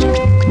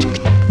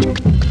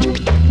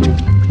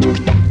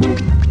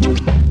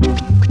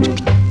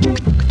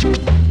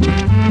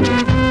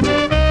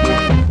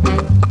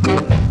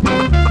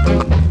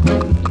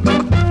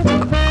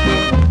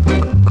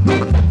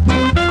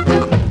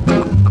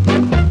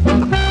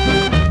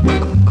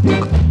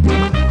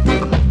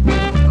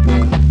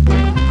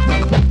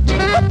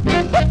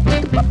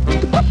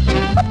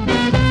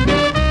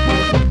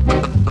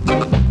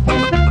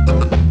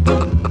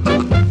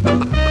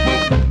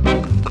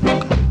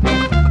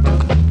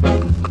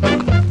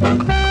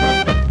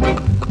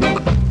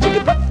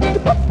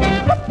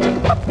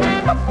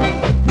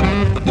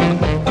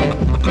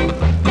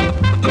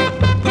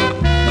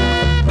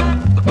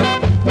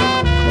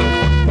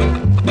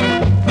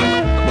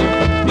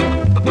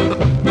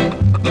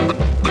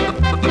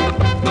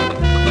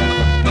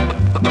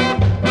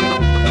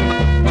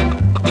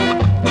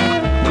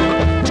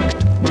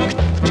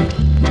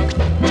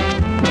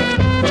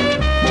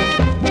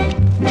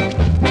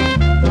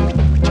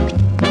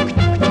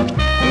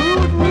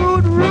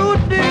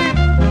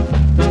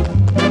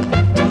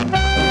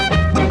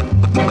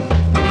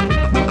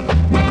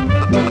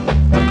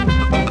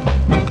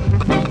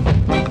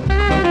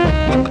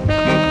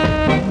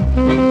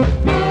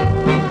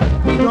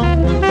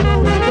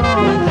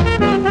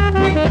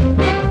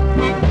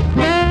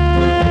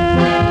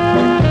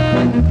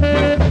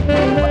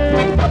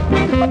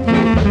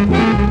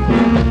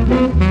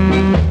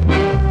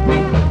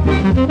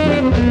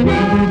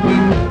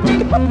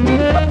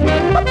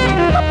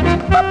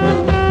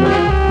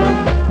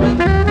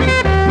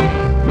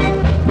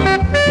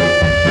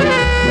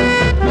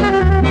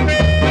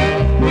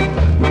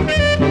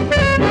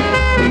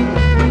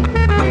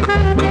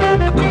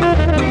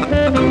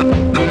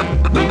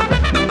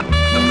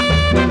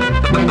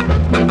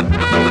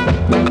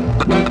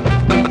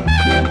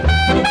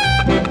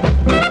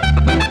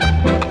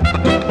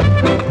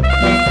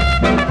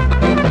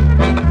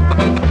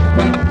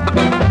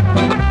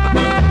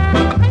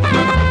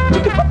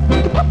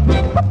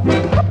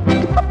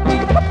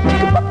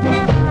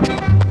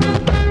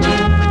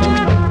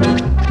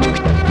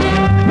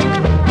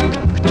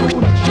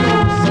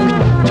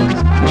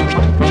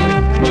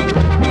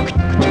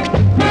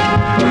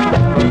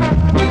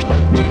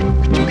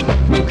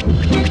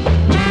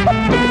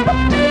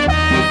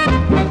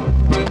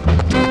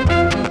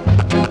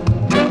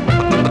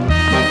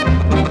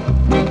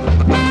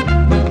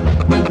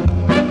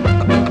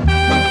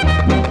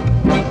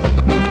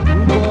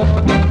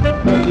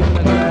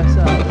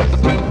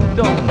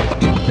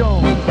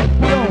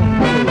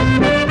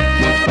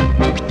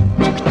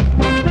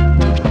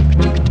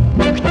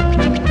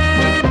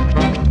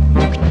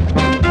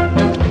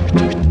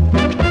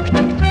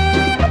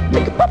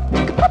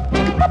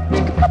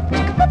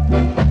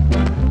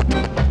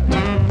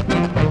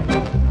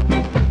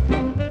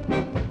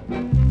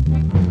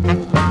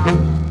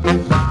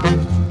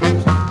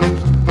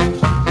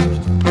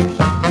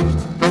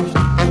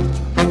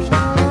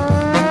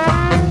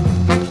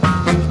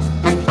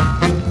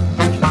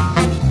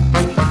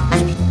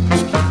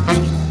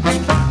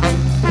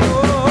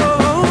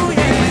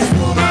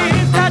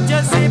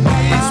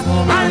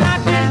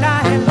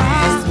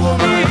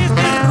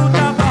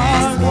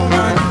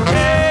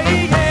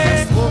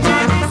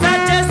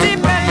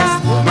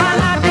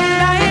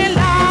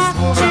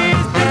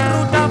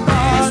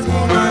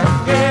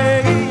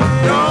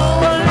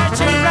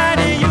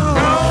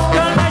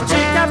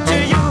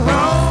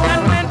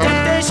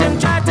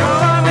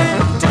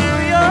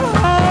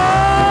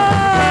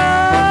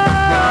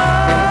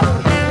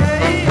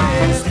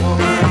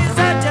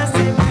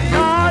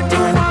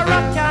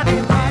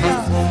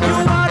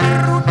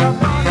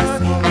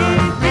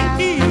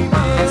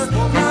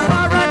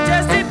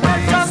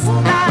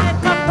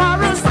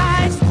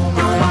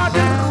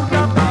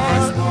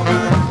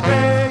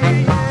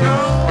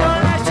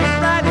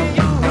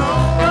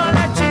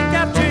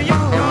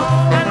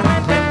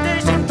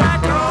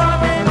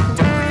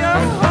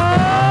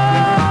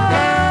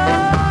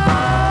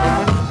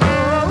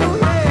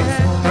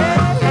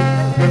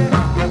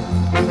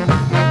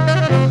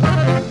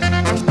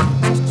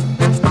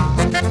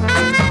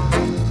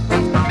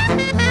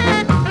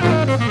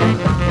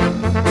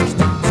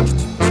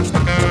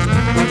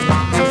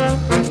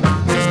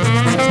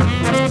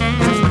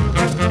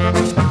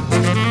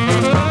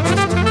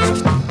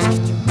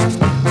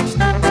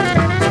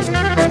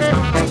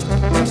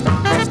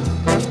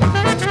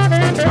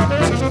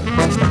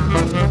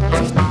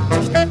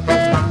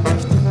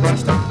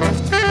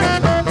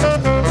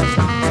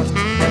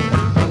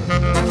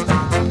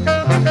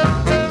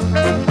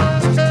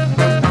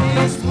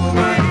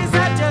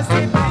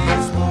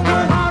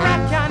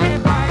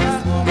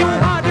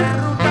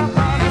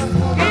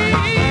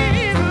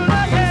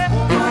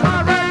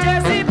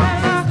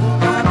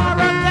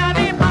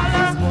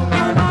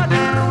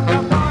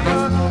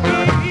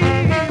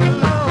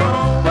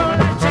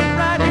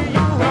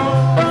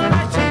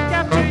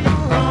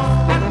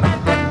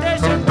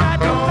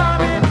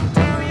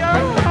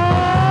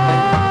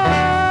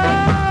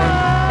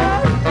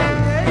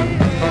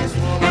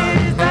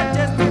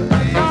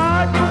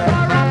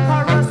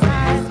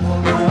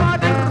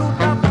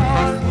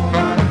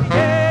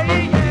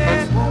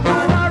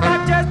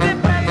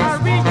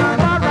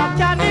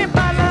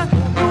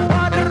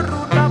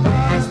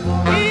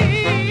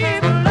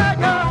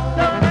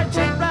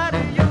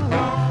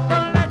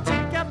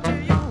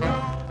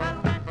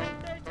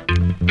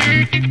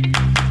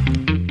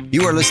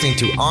 You are listening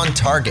to On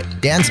Target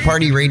Dance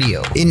Party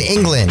Radio in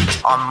England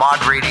on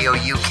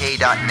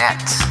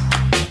modradiouk.net.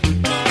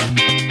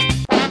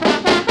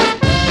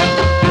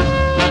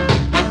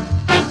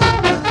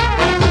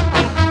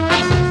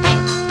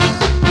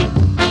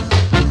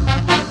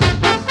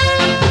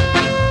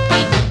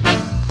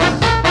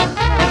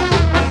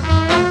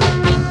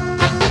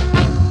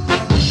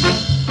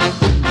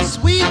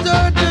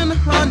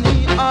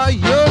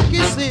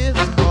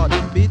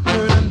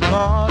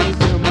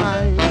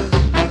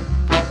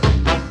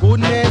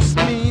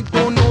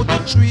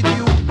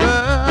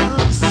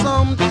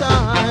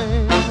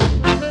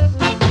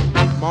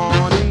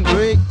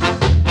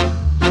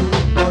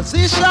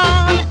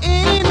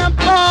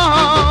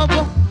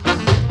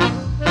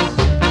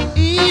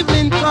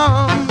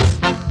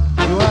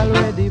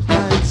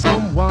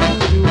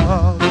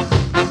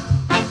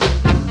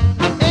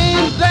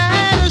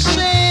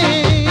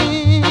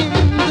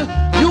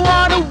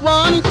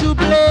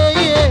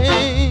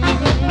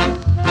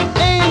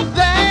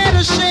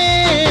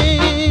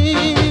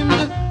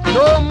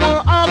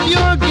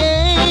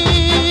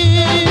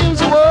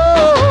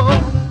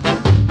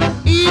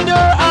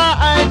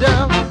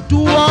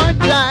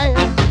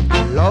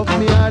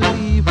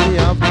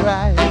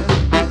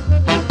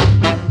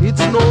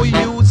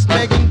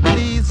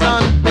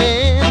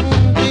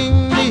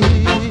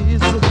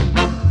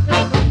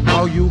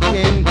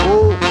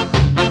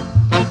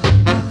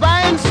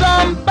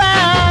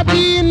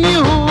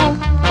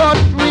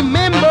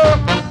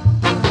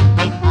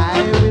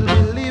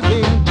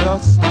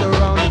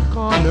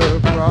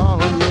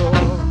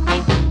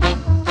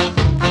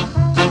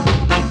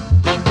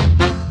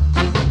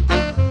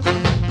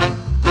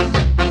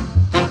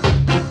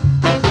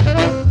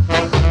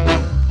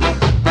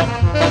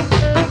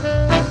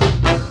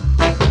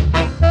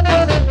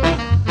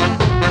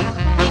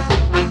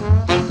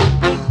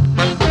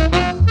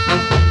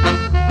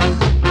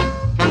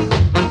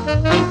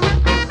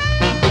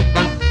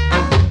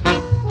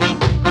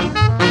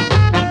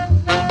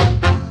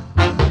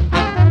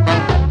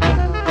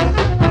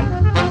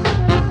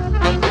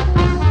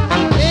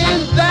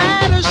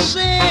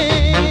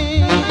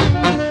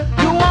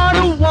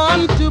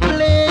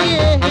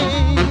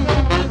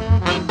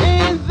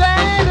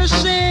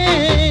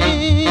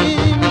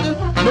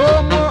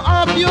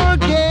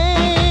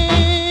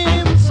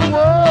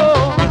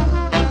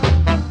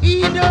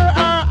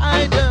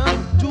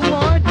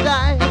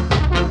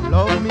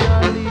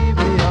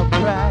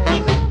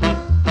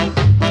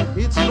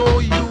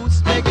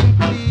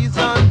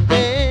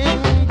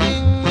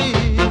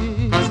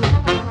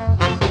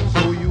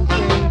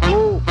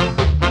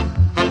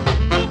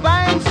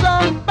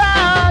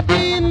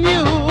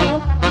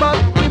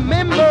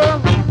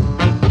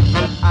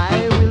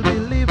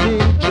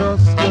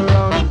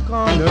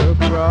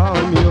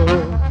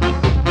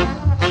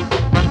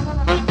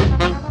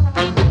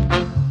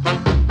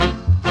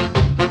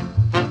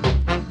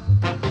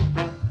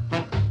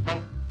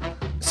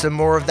 Some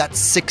more of that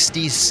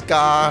 60s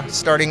ska,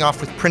 starting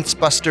off with Prince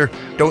Buster,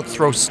 Don't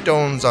Throw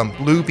Stones on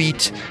Blue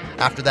Beat.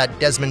 After that,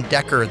 Desmond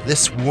Decker,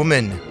 This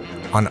Woman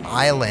on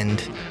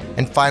Island.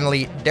 And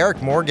finally,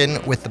 Derek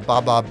Morgan with the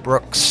Baba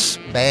Brooks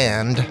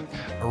Band,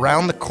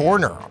 Around the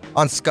Corner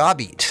on Ska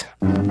Beat.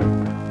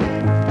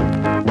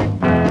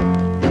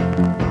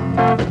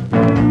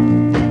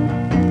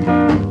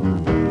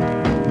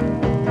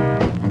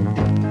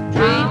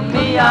 Treat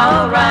me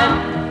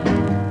alright.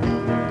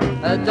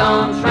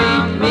 Don't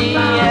treat me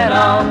at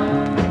all.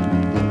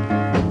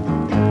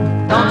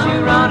 Don't you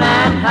run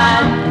and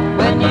hide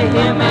when you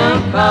hear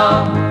me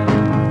call.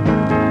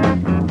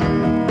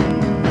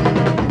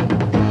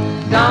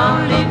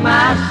 Don't leave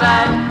my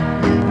side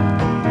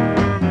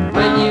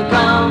when you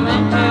come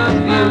into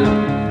view.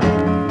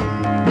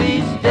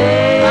 Please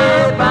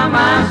stay by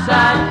my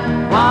side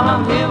while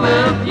I'm here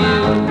with you.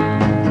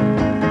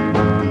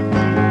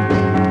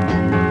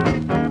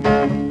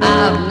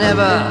 I've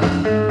never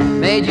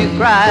made you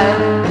cry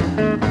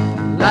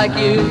like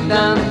you've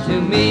done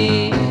to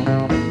me.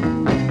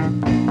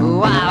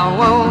 Why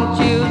won't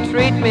you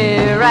treat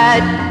me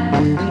right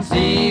and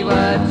see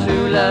what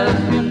true love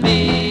can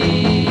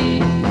be?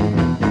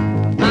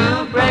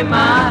 You break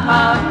my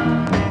heart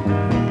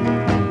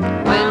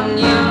when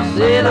you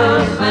say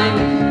those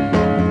things.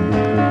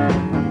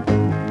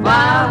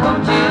 Why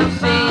won't you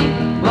see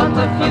what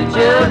the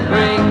future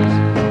brings?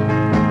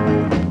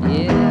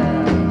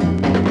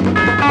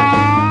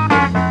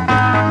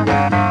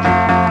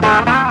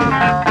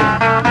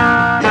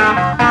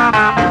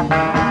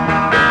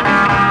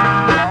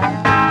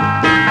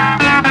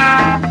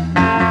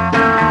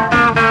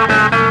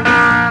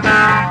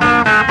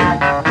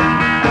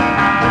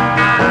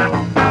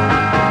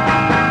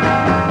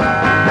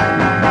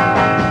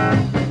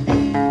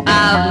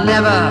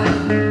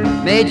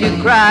 Made you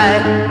cry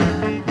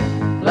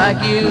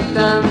like you've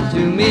done to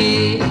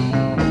me.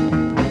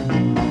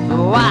 So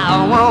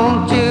why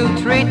won't you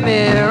treat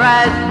me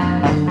right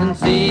and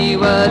see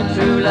what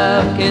true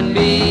love can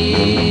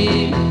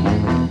be?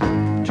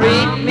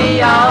 Treat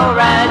me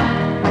alright,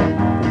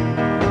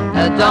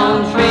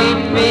 don't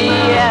treat me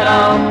at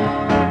all.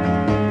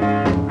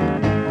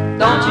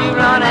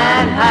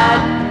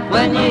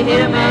 when you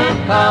hear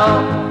me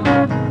call,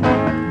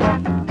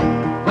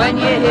 when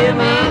you hear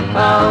me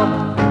call,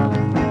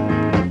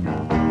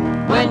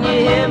 when you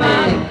hear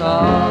me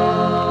call.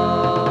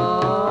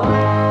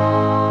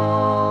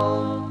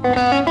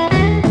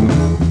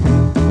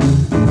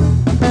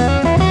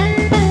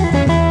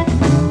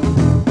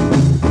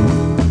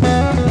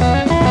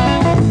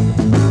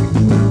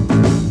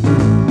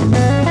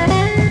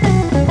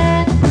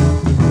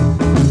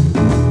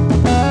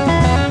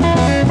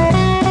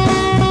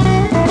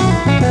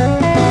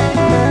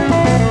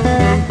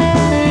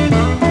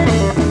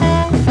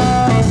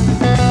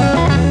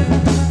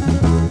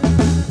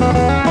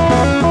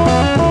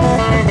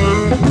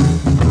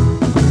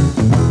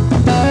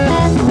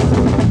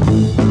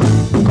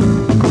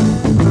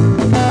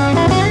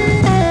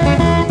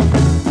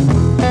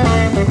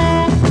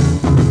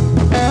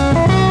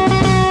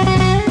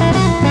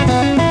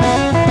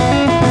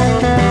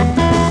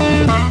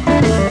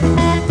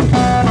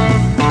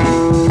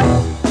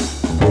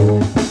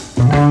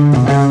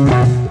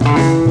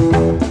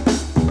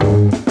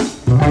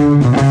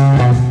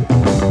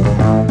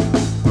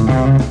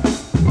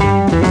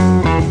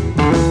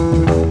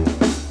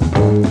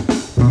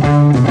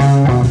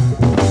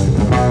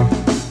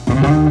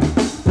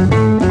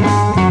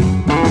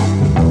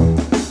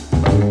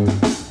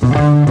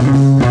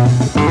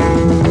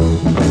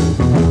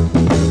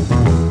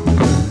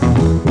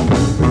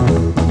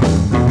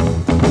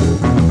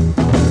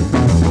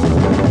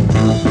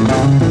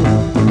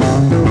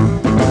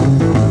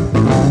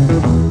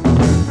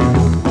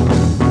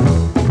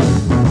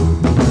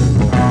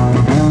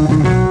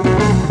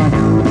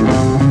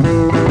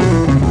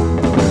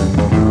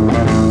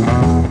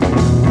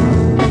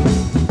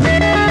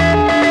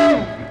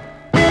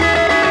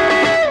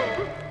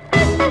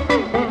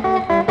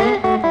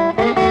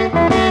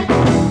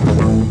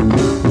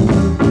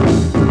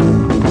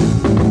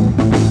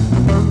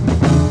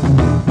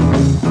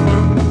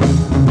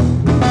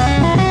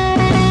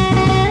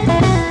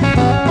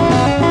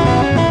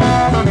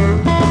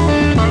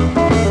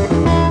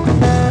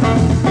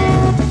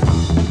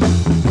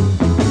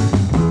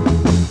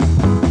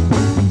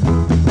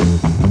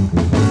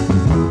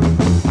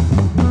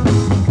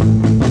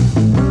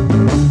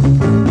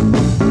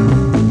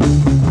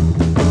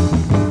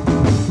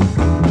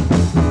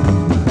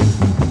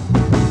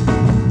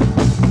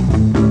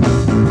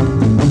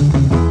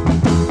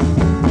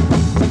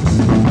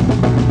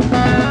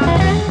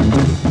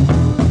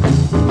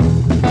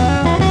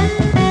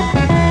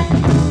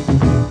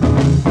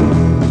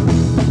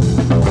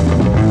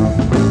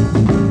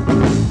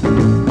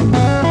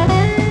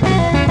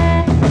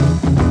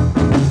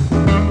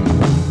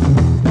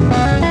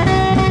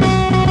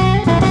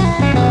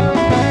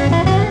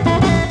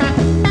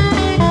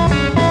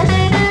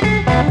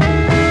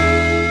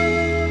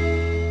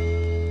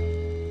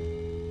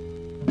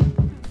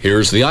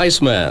 Here's the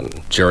Iceman,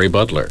 Jerry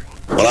Butler.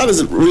 Well, I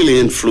was really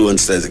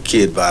influenced as a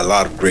kid by a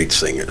lot of great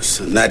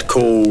singers. Nat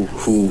Cole,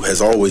 who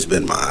has always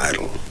been my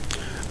idol.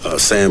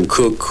 Sam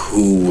Cooke,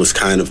 who was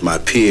kind of my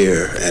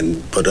peer,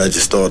 but I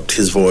just thought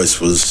his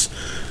voice was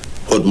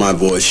what my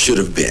voice should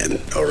have been,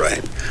 all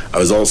right. I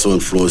was also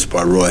influenced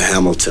by Roy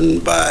Hamilton,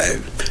 by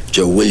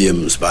Joe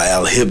Williams, by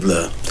Al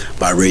Hibbler,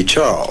 by Ray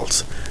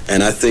Charles.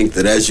 And I think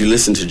that as you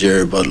listen to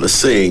Jerry Butler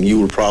sing, you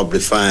will probably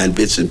find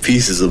bits and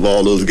pieces of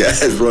all those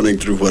guys running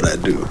through what I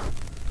do.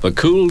 The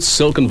cool,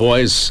 silken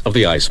voice of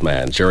the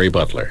Iceman, Jerry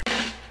Butler.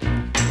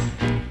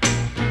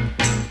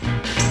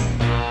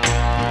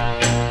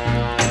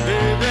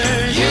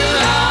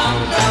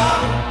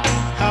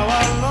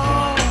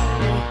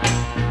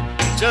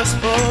 Just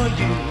for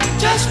you,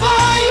 just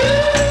for you,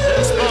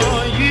 just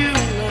for you,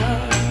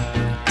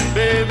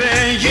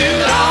 baby. You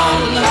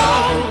don't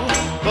know,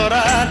 but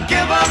I'd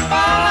give up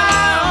all I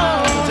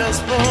own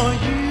just for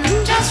you,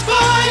 just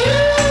for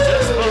you,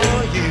 just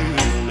for you.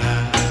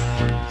 Now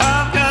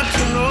I've got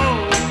to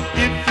know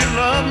if you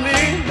love me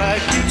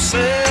like you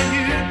say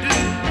you do,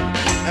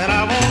 and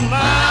I won't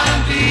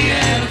mind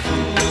being a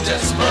fool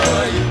just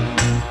for you,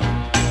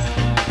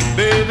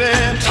 baby.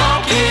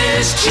 Talk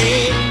is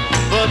cheap,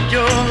 but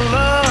your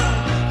love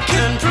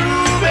can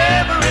prove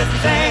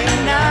everything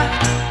now.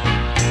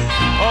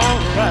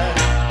 Alright,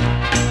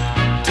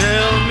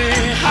 tell me,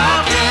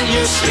 how can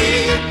you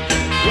sleep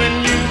when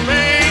you're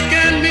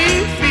making me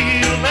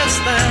feel less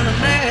than a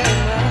man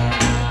now?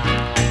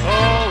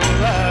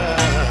 Alright,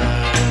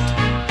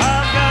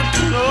 I've got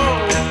to know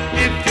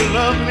if you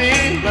love me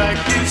like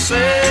you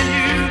say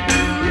you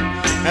do,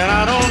 and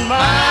I don't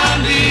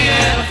mind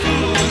being a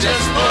fool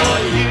just for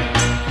you.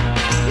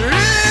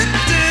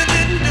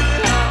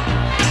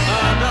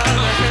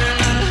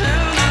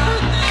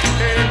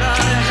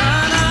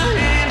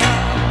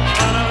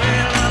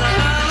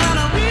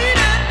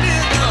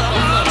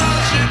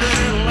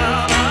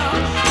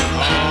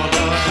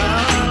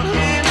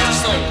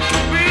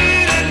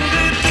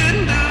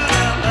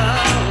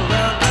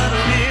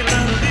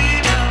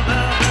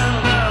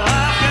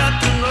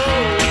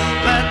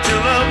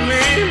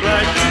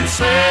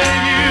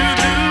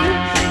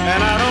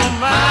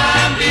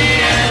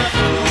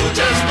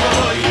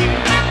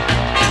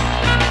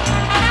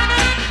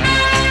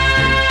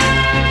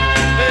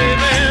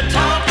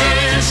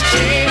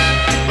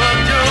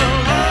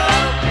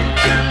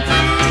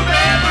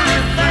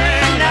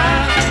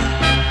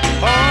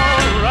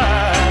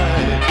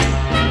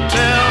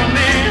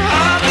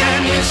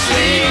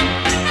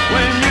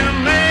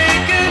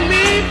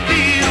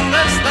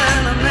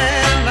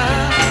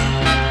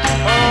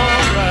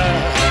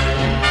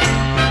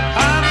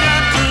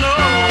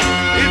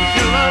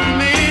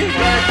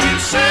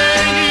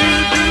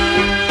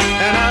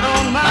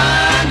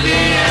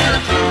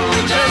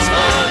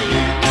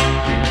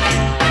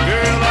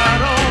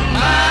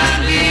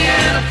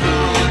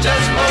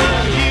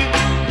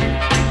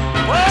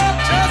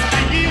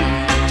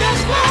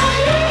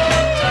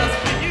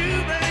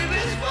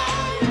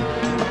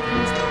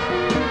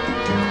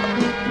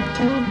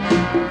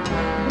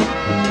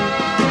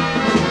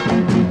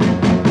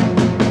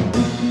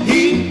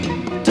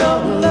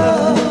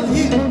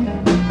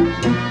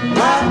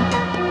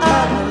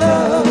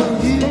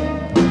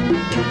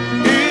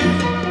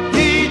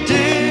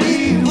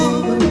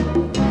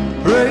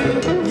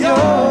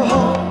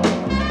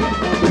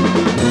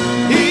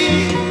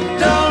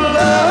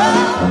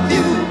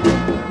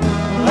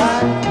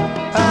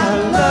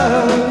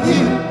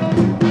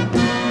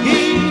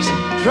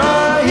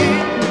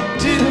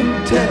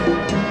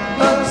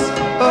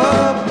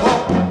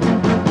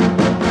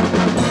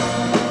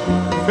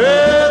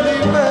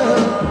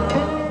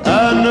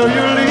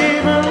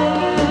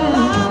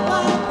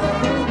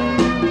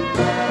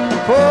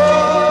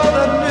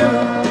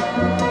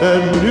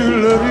 that new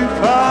love you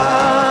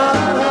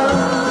find.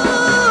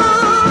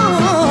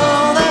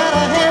 Oh, that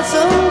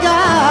handsome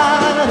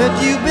guy that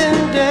you've been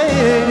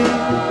dating.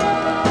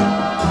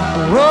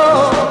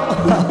 Oh,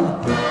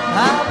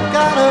 I've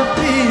got a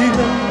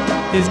feeling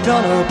he's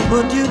gonna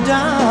put you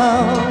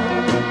down.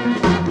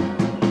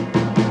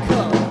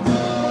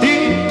 He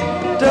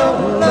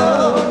don't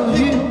love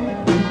you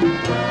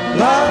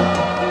like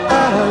I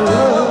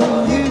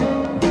love you.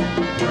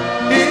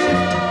 If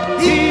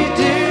he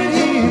did,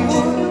 he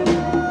would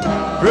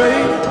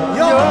break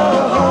your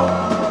heart.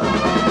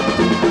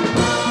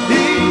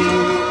 He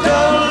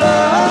don't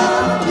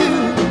love you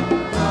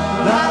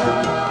like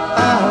I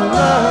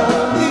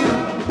love you.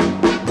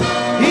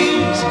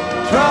 He's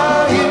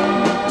trying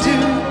to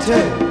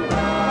tear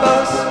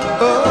us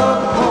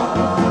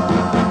apart.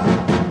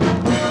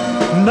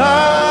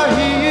 Now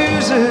he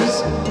uses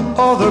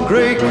all the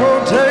great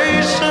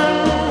quotations.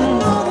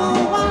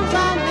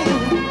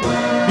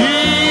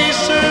 He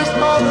says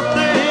all the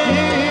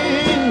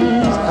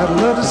things I'd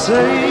love to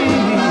say.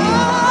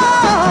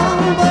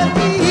 But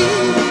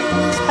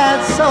he's had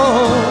so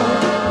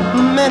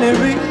many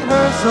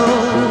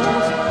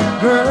rehearsals,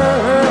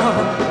 girl.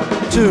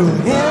 To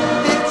him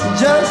it's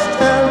just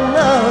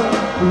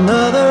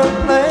another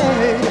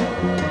play.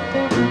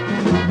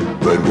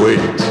 But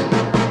wait.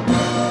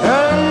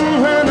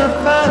 And when the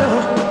final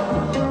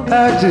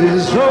act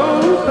is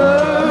over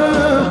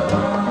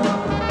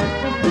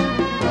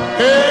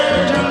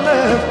and you're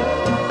left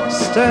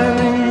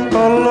standing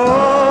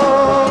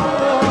alone,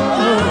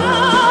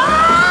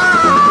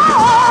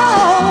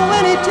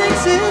 when he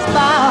takes his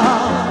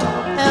bow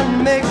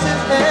and makes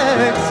his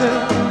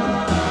exit,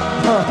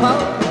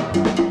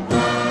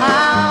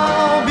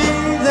 I'll be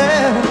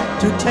there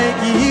to take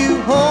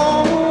you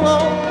home.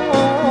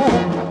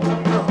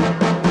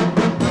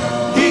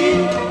 He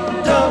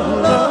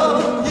don't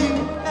love you.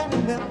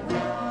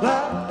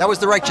 That was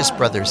the Righteous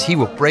Brothers, He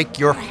Will Break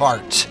Your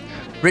Heart.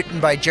 Written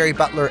by Jerry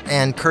Butler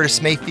and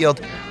Curtis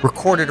Mayfield,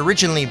 recorded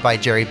originally by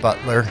Jerry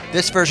Butler.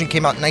 This version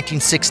came out in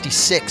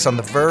 1966 on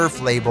the Verve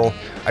label.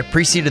 I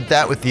preceded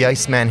that with the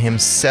Iceman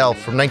himself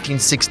from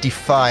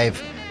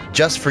 1965,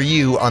 Just For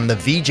You on the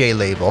VJ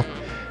label.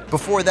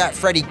 Before that,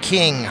 Freddie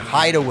King,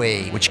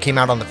 Hideaway, which came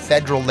out on the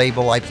Federal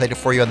label. I played it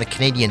for you on the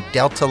Canadian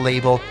Delta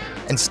label,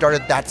 and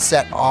started that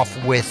set off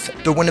with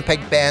the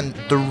Winnipeg band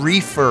The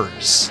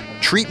Reefers,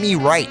 Treat Me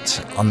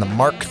Right on the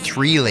Mark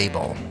III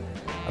label.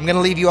 I'm going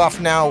to leave you off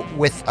now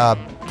with a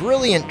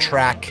brilliant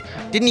track.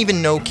 Didn't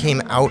even know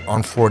came out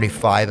on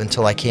 45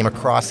 until I came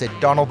across it.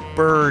 Donald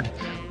Byrd,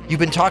 You've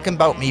Been Talking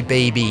About Me,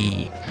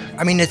 Baby.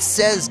 I mean, it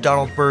says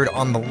Donald Byrd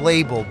on the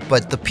label,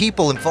 but the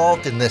people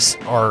involved in this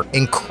are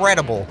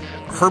incredible.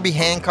 Herbie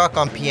Hancock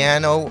on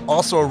piano,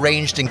 also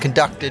arranged and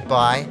conducted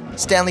by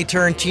Stanley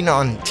Tarantino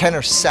on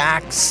tenor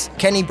sax,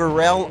 Kenny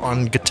Burrell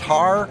on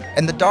guitar,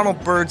 and the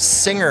Donald Byrd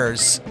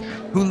singers,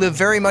 who live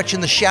very much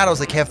in the shadows.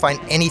 They can't find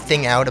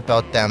anything out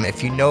about them.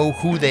 If you know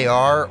who they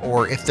are,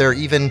 or if they're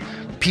even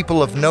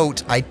people of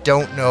note, I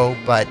don't know,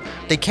 but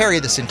they carry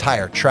this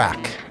entire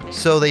track.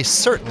 So they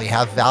certainly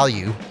have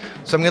value.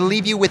 So I'm going to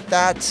leave you with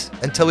that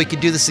until we can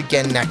do this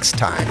again next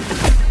time.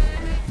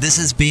 This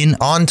has been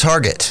On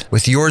Target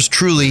with yours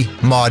truly,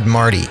 Maud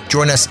Marty.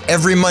 Join us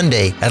every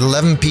Monday at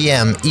 11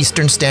 p.m.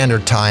 Eastern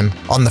Standard Time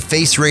on The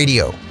Face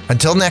Radio.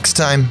 Until next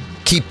time,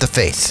 keep the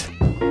faith.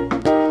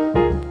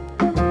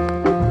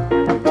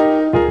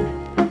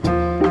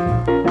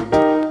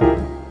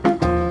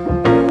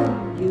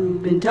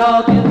 You've been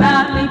talking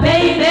about me,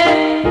 baby,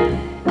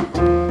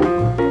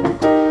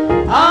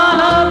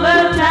 all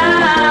over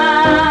town.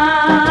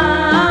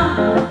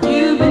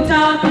 You've been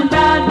talking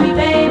about me,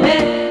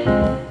 baby,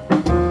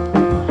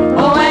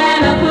 oh,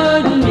 and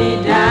putting me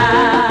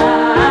down.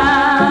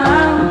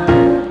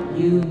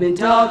 You've been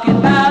talking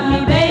about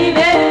me,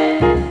 baby,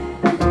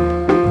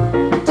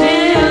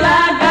 till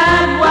I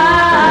got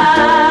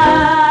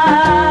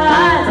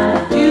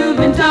wise. You've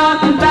been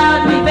talking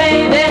about me,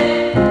 baby,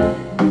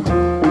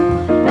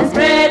 and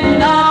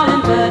spreading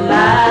all the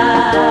lies.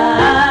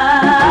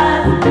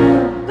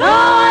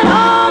 Going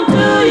home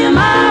to your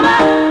mama,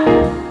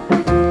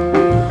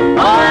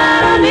 oh, I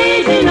don't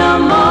need you no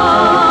more.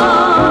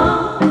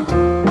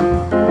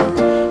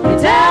 You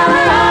tell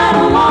her I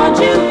don't want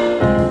you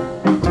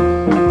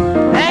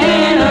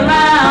hanging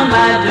around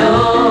my door.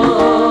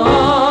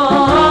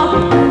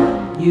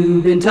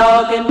 You've been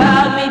talking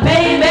about me,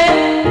 baby,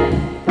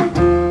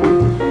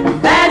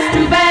 that's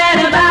too bad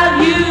about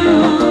you.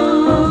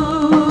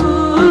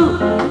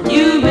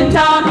 You've been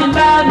talking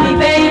about me,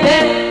 baby,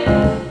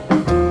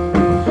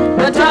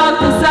 but talk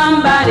to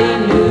somebody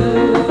new.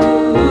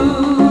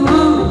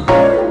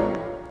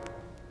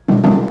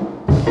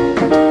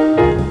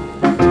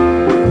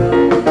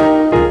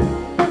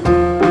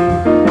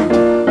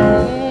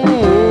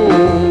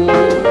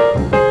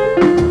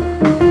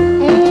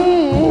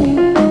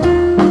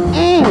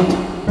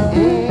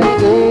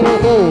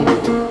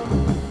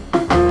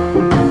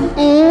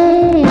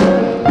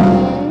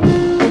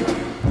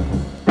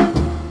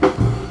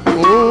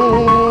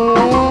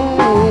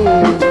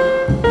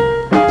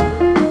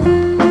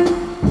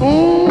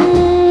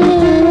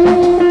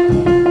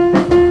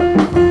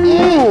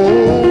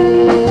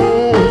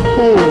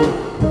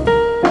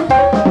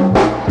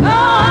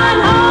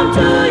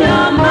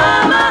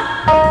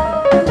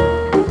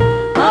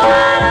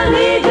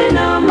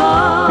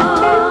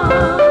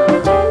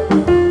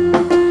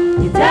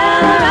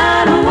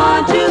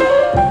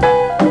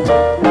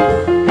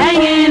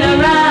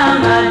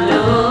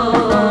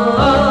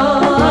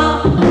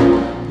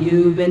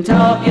 You've been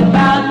talking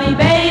about